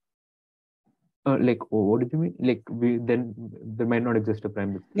 Like, oh, what did you mean? Like, then there might not exist a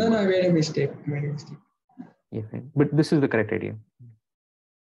prime with No, I made a mistake. Yeah, fine. But this is the correct idea.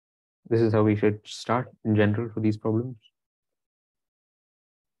 This is how we should start in general for these problems.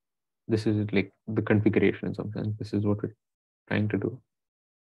 This is like the configuration in some sense. This is what we're trying to do.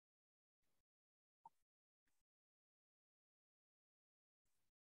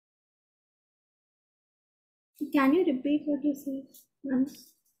 Can you repeat what you said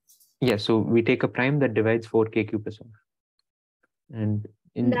once? Yeah, so we take a prime that divides 4k plus r. And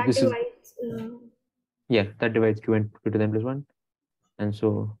That this divides. Yeah, that divides q and q to the n plus 1. And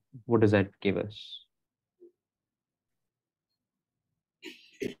so what does that give us?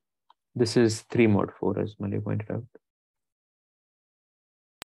 This is 3 mod 4, as Malay pointed out.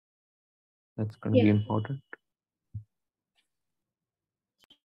 That's going to be important.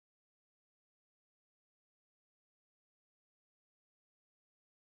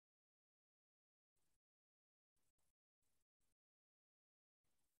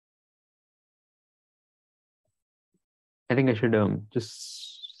 I think I should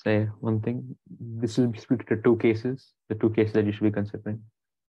just say one thing. This is split into two cases, the two cases that you should be considering.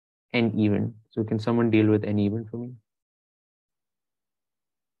 N even. So can someone deal with N even for me?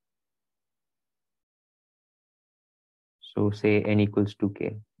 So say N equals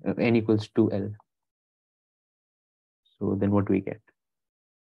 2k, N equals 2L. So then what do we get?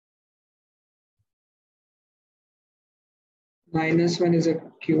 -1 is a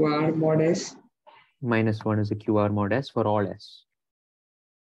QR mod S. -1 is a QR mod S for all S.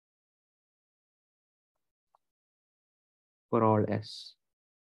 For all S.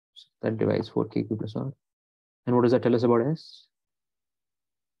 So that divides 4kq plus r. And what does that tell us about S?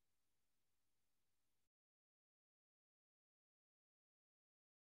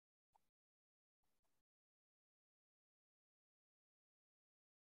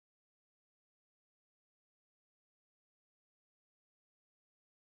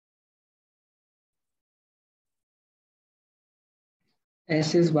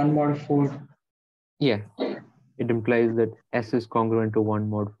 S is 1 mod 4. Yeah, it implies that S is congruent to 1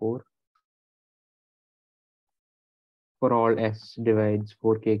 mod 4. For all S divides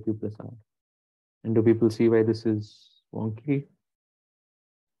 4kq plus r. And do people see why this is wonky?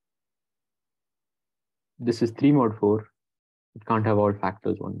 This is 3 mod 4. It can't have all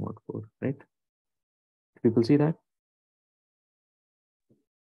factors 1 mod 4, right? Do people see that?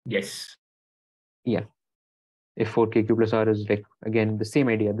 Yes. Yeah. If 4kq plus r is like, again, the same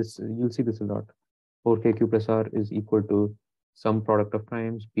idea, this you'll see this a lot. 4kq plus r is equal to some product of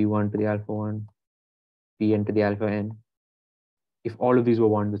primes, p1 to the alpha 1, pn to the alpha n. If all of these were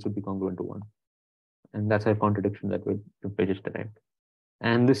 1, this would be congruent to 1. And that's a contradiction that we just derived.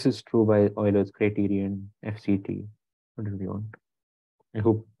 And this is true by Euler's criterion, FCT, whatever you want. I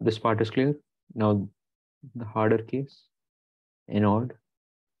hope this part is clear. Now, the harder case, in odd.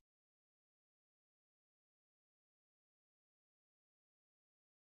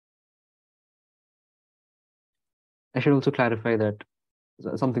 I should also clarify that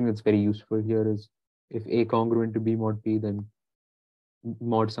something that's very useful here is if A congruent to B mod P, then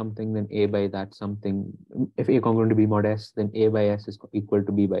mod something, then A by that something. If A congruent to B mod S, then A by S is equal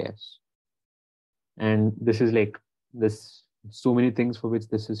to B by S. And this is like this, so many things for which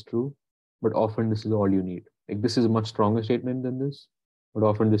this is true, but often this is all you need. Like this is a much stronger statement than this, but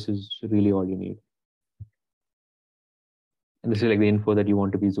often this is really all you need. And this is like the info that you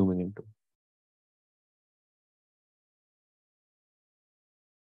want to be zooming into.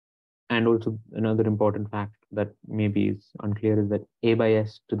 And also another important fact that maybe is unclear is that A by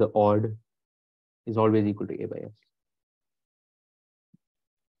S to the odd is always equal to A by S.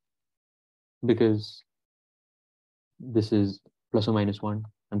 Because this is plus or minus 1,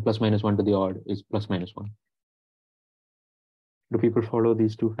 and plus minus 1 to the odd is plus minus 1. Do people follow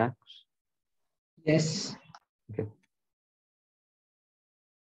these two facts? Yes. Okay.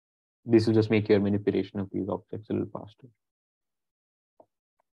 This will just make your manipulation of these objects a little faster.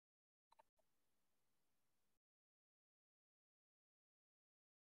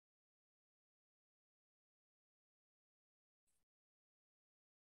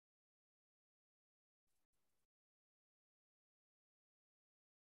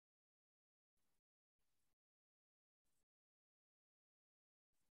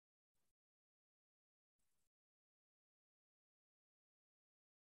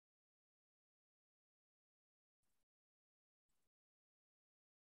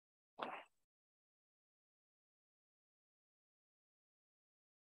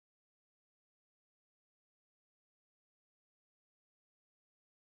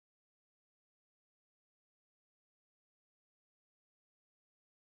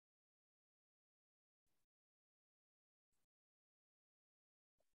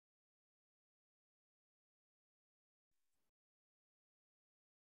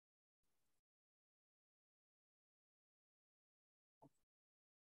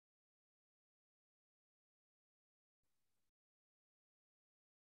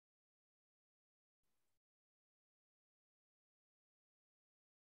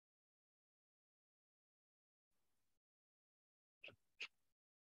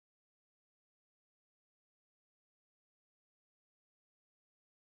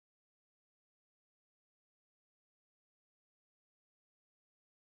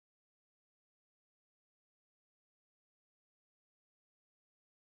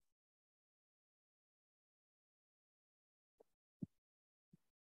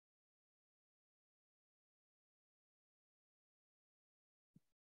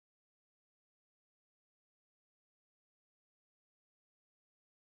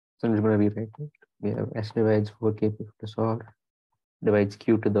 So I'm just going to rewrite it. We have S divides 4k plus R divides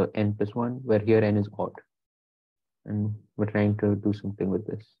q to the n plus 1, where here n is odd. And we're trying to do something with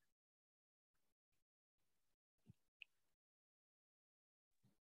this.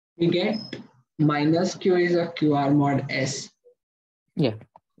 We get minus q is a qr mod s. Yeah,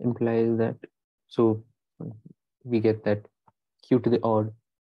 implies that. So we get that q to the odd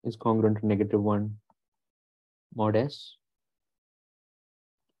is congruent to -1 mod s.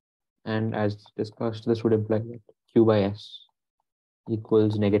 And as discussed, this would imply that q by s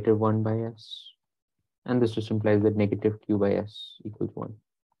equals -1 by s. And this just implies that negative q by s equals 1.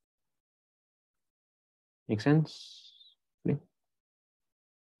 Make sense?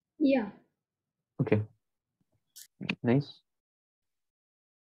 Yeah. Okay. Nice.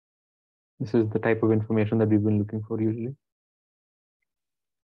 This is the type of information that we've been looking for usually.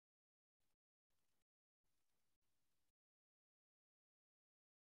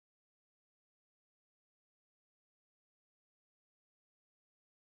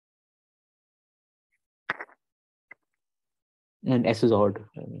 And S is odd.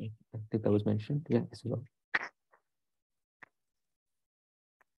 I think that was mentioned. Yeah, S is odd.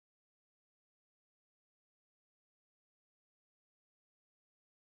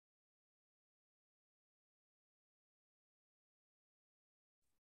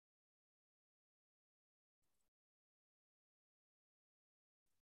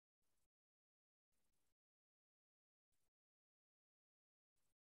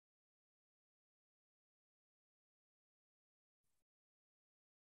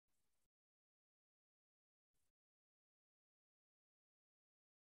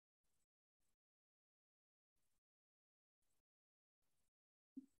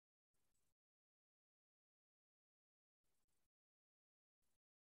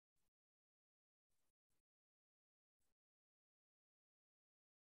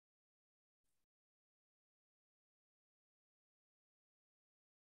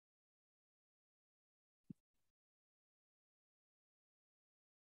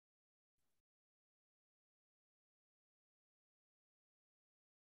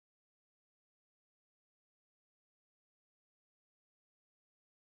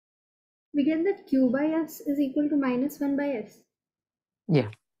 We get that q by s is equal to -1 by s.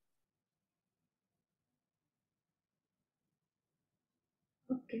 Yeah.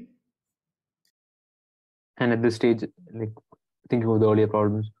 Okay. And at this stage, like thinking of the earlier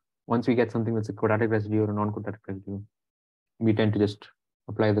problems, once we get something that's a quadratic residue or a non-quadratic residue, we tend to just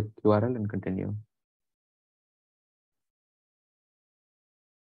apply the QRL and continue.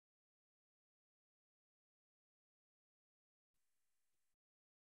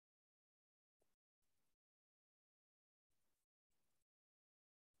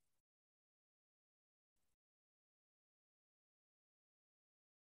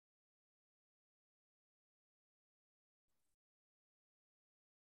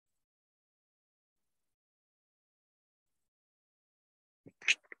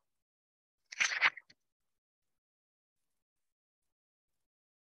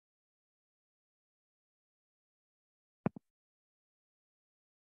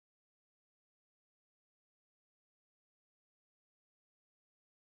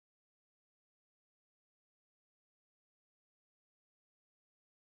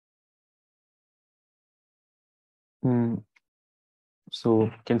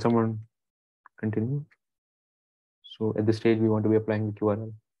 So can someone continue? So at this stage, we want to be applying the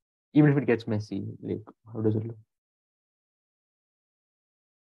QRL. Even if it gets messy, like how does it look?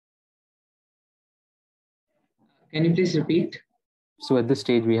 Can you please repeat? So at this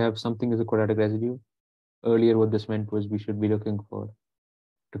stage, we have something as a quadratic residue. Earlier, what this meant was we should be looking for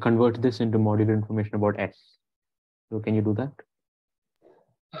to convert this into modular information about S. So can you do that?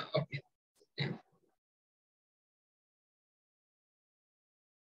 Okay.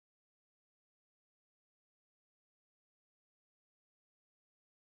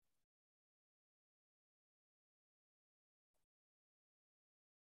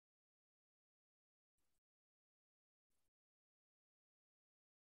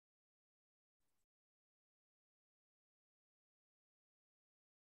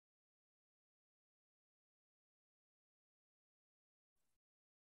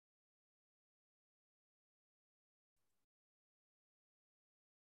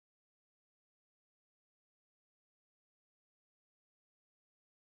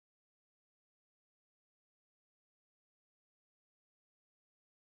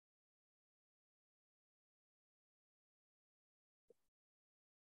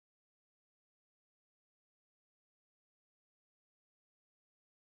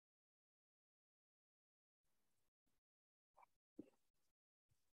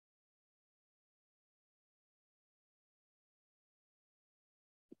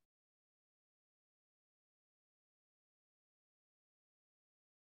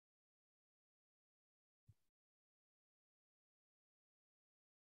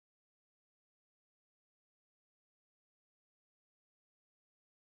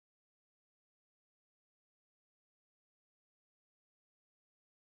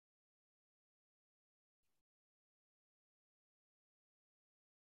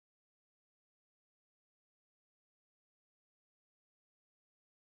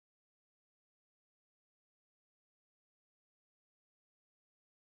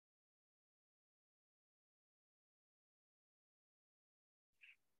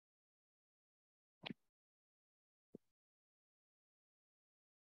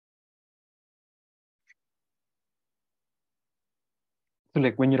 So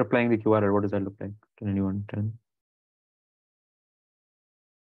like when you're applying the QRL, what does that look like? Can anyone tell me?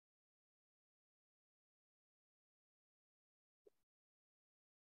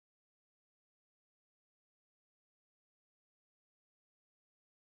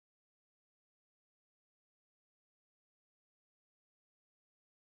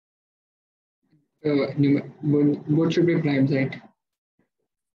 Both should be primes, right?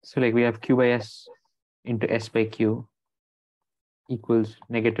 So like we have Q by S into S by Q equals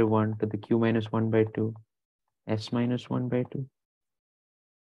 -1 to the Q minus 1 by 2, S minus 1 by 2,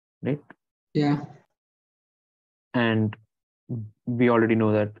 right? Yeah. And we already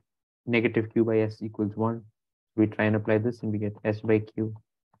know that negative Q by S equals 1. We try and apply this and we get S by Q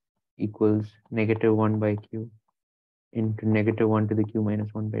equals -1 by Q into -1 to the Q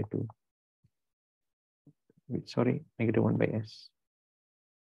minus 1 by 2. Sorry, -1 by S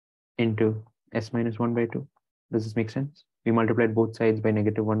into S minus 1 by 2. Does this make sense? We multiplied both sides by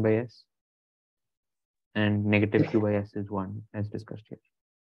 -1 by S, and negative Q by S is 1, as discussed here.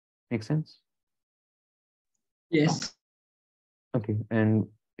 Make sense? Yes. Okay, and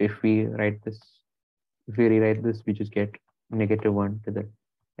if we rewrite this, we just get -1 to the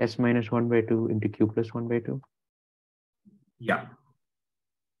S minus 1 by 2 into Q plus 1 by 2. Yeah.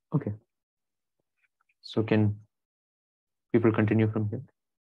 Okay. So can people continue from here?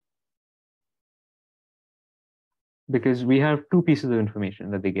 Because we have two pieces of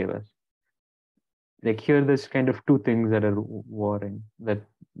information that they gave us. Like here, there's kind of two things that are warring that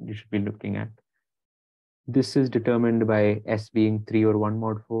you should be looking at. This is determined by S being 3 or 1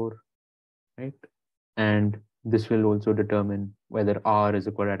 mod 4, right? And this will also determine whether R is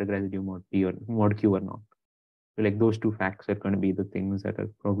a quadratic residue mod P or mod Q or not. So like those two facts are going to be the things that are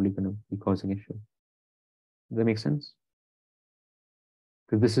probably going to be causing issue. Does that make sense?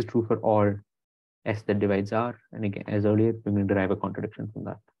 Because this is true for all S that divides R. And again, as earlier, we're going to derive a contradiction from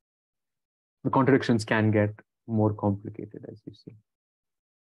that. The contradictions can get more complicated, as you see.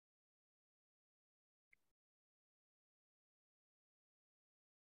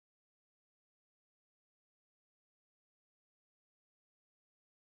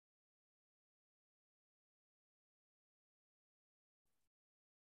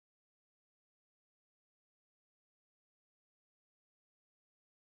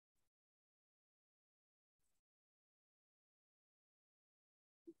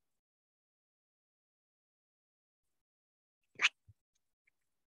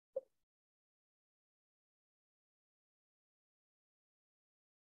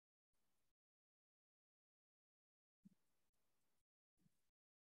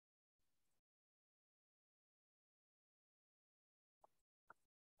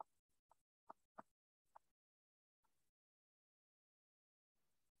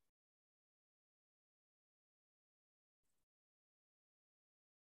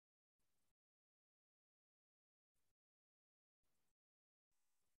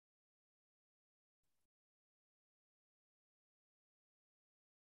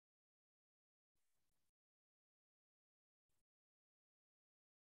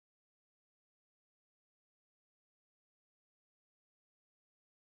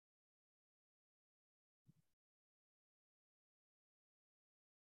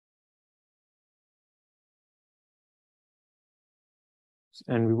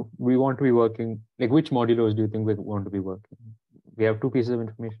 And we want to be working, like which modulos do you think we want to be working? We have two pieces of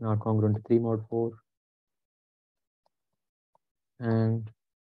information are congruent to 3 mod 4 and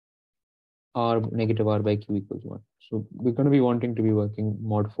R negative R by Q equals 1. So we're going to be wanting to be working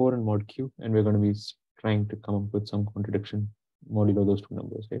mod 4 and mod Q, and we're going to be trying to come up with some contradiction modulo those two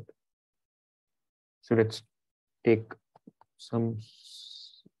numbers, right? So let's take some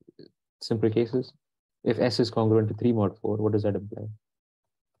simple cases. If S is congruent to 3 mod 4, what does that imply?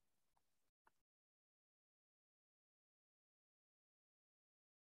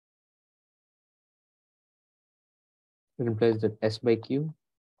 It implies that S by Q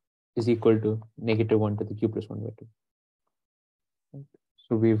is equal to -1 to the Q plus 1 by 2. Right?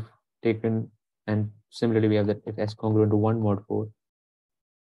 So we've taken, and similarly, we have that if S congruent to 1 mod 4,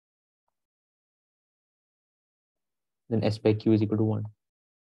 then S by Q is equal to 1.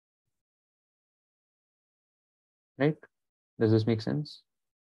 Right? Does this make sense?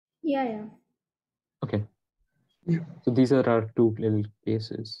 Yeah. Okay. Yeah. So these are our two little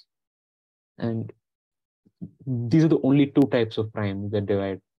cases. And these are the only two types of primes that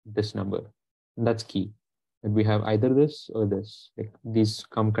divide this number. And that's key. That we have either this or this. Like these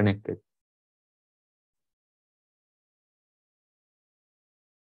come connected.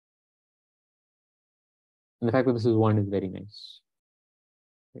 And the fact that this is 1 is very nice.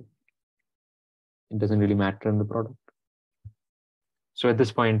 It doesn't really matter in the product. So at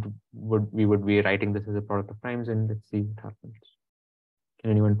this point, we would be writing this as a product of primes, and let's see what happens. Can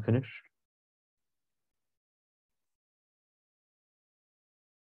anyone finish?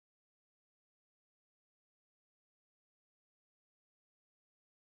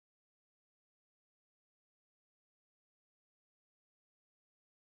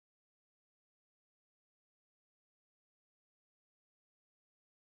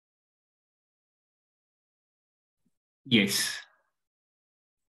 Yes.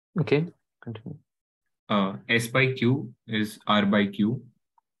 Okay, continue. S by Q is R by Q.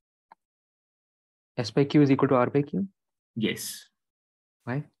 S by Q is equal to R by Q? Yes.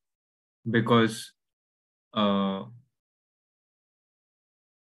 Why? Because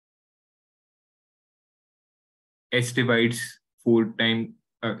S divides 4 times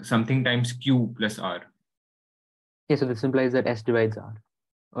something times Q plus R. Yeah, so this implies that S divides R.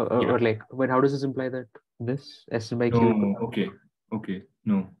 Or like, but how does this imply that this S by Q? No, okay,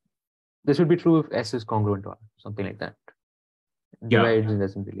 no. This would be true if S is congruent to R, something like that. Divides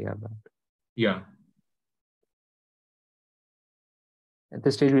doesn't really have that. Yeah. At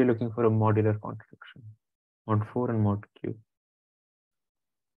this stage, we're looking for a modular contradiction. Mod 4 and mod Q.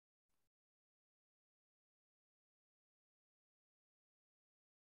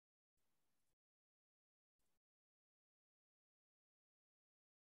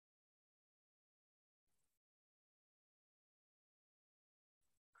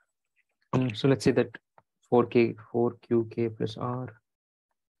 So let's say that 4qk plus R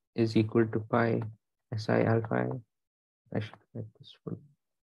is equal to pi si alpha I. I should write this for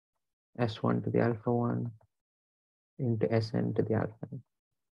S1 to the alpha 1 into Sn to the alpha n.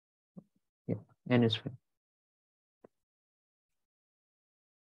 Yeah, n is fine.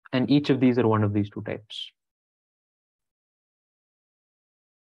 And each of these are one of these two types.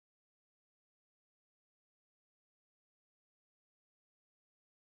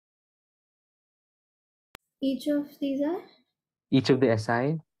 Each of these are? Each of the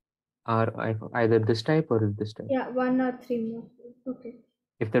Si are either this type or this type. Yeah, 1 or 3 more. Okay.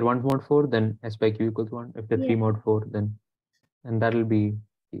 If they're 1 mod 4, then S by Q equals 1. If they're 3 mod 4, then, and that'll be.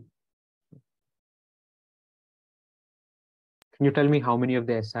 Can you tell me how many of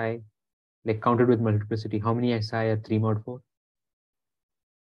the Si, like counted with multiplicity, how many Si are 3 mod 4?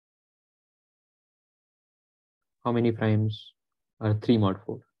 How many primes are 3 mod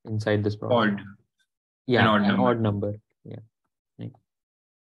 4 inside this problem? Odd. Yeah, an odd number. Yeah. Right.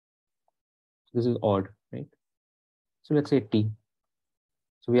 This is odd, right? So let's say T.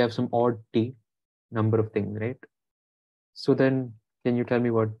 So we have some odd T number of things, right? So then can you tell me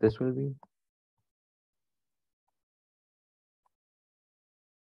what this will be?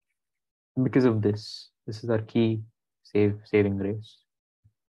 Because of this is our key saving grace.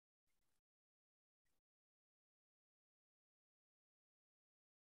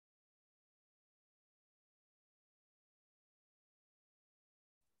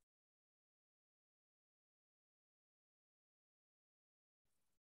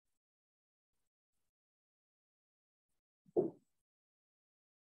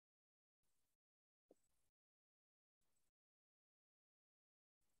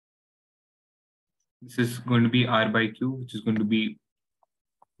 This is going to be R by Q, which is going to be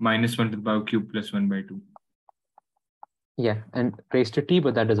minus 1 to the power Q plus 1 by 2. Yeah, and raised to T,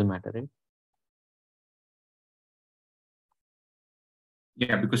 but that doesn't matter, right?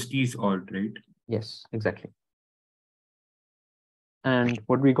 Yeah, because T is odd, right? Yes, exactly. And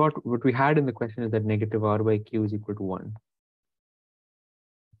what we had in the question is that negative R by Q is equal to 1.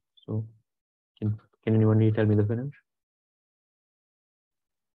 So can anyone tell me the finish?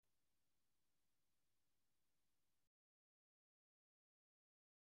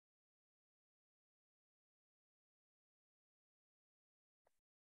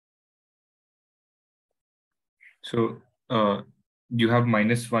 So you have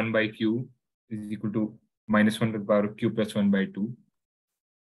minus 1 by Q is equal to minus 1 to the power of Q plus 1 by 2.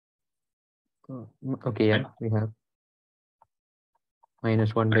 Okay, yeah, we have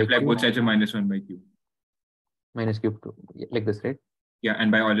minus 1 by Q. Both sides are minus 1 by Q. Minus Q, like this, right? Yeah, and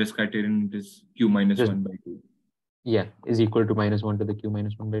by Euler's criterion, it is Q minus 1 by 2. Yeah, is equal to minus 1 to the Q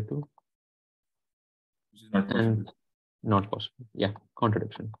minus 1 by 2. Which is not possible. And not possible. Yeah,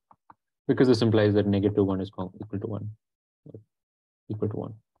 contradiction. Because this implies that negative 1 is equal to 1. Equal to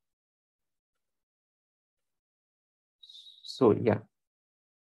 1. So yeah,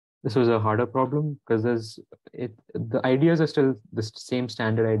 this was a harder problem because the ideas are still the same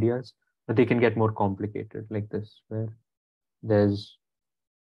standard ideas, but they can get more complicated like this, where there's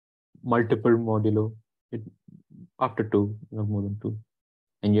multiple modulo after 2, not more than 2,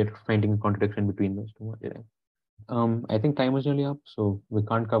 and you're finding a contradiction between those two moduli. I think time is nearly up, so we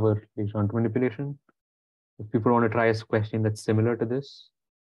can't cover Leishman manipulation. If people want to try a question that's similar to this,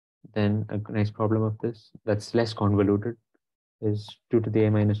 then a nice problem of this that's less convoluted is 2 to the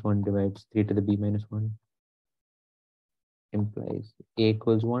a minus 1 divides 3 to the b minus 1 implies a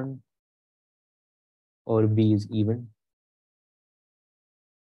equals 1 or b is even.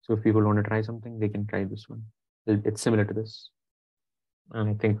 So if people want to try something, they can try this one. It's similar to this. And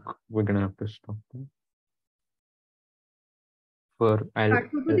I think we're going to have to stop there. For 2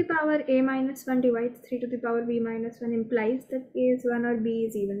 to the power a minus 1 divides 3 to the power b minus 1 implies that a is 1 or b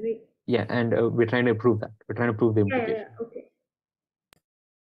is even, right? Yeah, and we're trying to prove that. We're trying to prove the implication. Yeah, okay.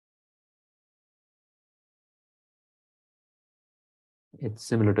 It's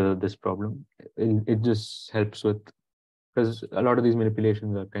similar to this problem. It just helps with, because a lot of these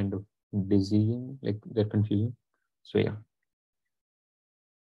manipulations are kind of dizzying, like they're confusing. So yeah.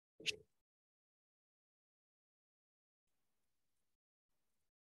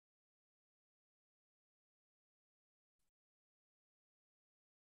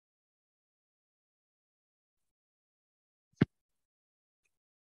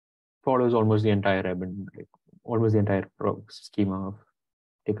 Follows almost the entire ribbon, like almost the entire schema of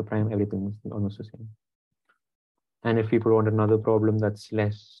take a prime, everything is almost the same. And if people want another problem that's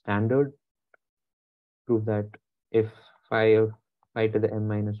less standard, prove that if phi to the m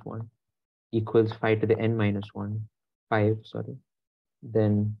minus 1 equals phi to the n minus 1, 5, sorry,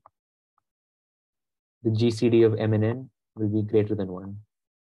 then the GCD of m and n will be greater than 1.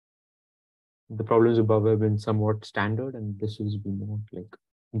 The problems above have been somewhat standard, and this will be more like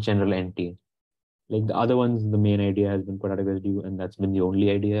general NT. Like the other ones, the main idea has been quadratic residue, and that's been the only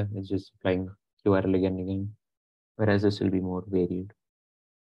idea. It's just applying QRL again and again. Whereas this will be more varied.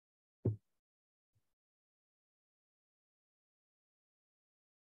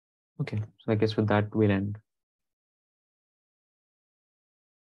 Okay, so I guess with that we'll end.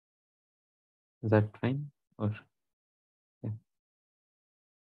 Is that fine? Or yeah.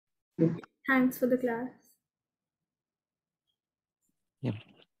 Thanks for the class. Yeah.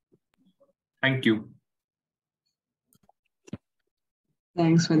 Thank you.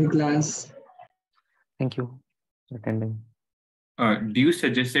 Thanks for the class. Thank you for attending. Do you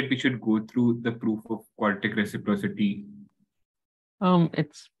suggest that we should go through the proof of quadratic reciprocity?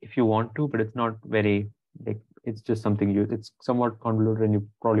 It's if you want to, but it's not very like it's just something it's somewhat convoluted and you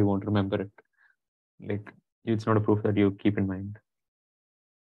probably won't remember it. Like it's not a proof that you keep in mind.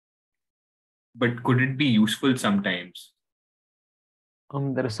 But could it be useful sometimes?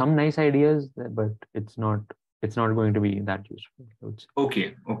 There are some nice ideas, but it's not going to be that useful.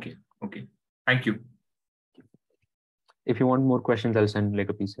 Okay. Thank you. If you want more questions, I'll send like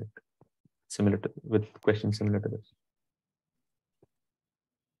a pset with questions similar to this.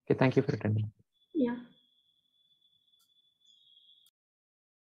 Okay, thank you for attending. Yeah.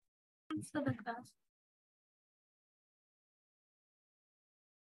 Thanks for the class.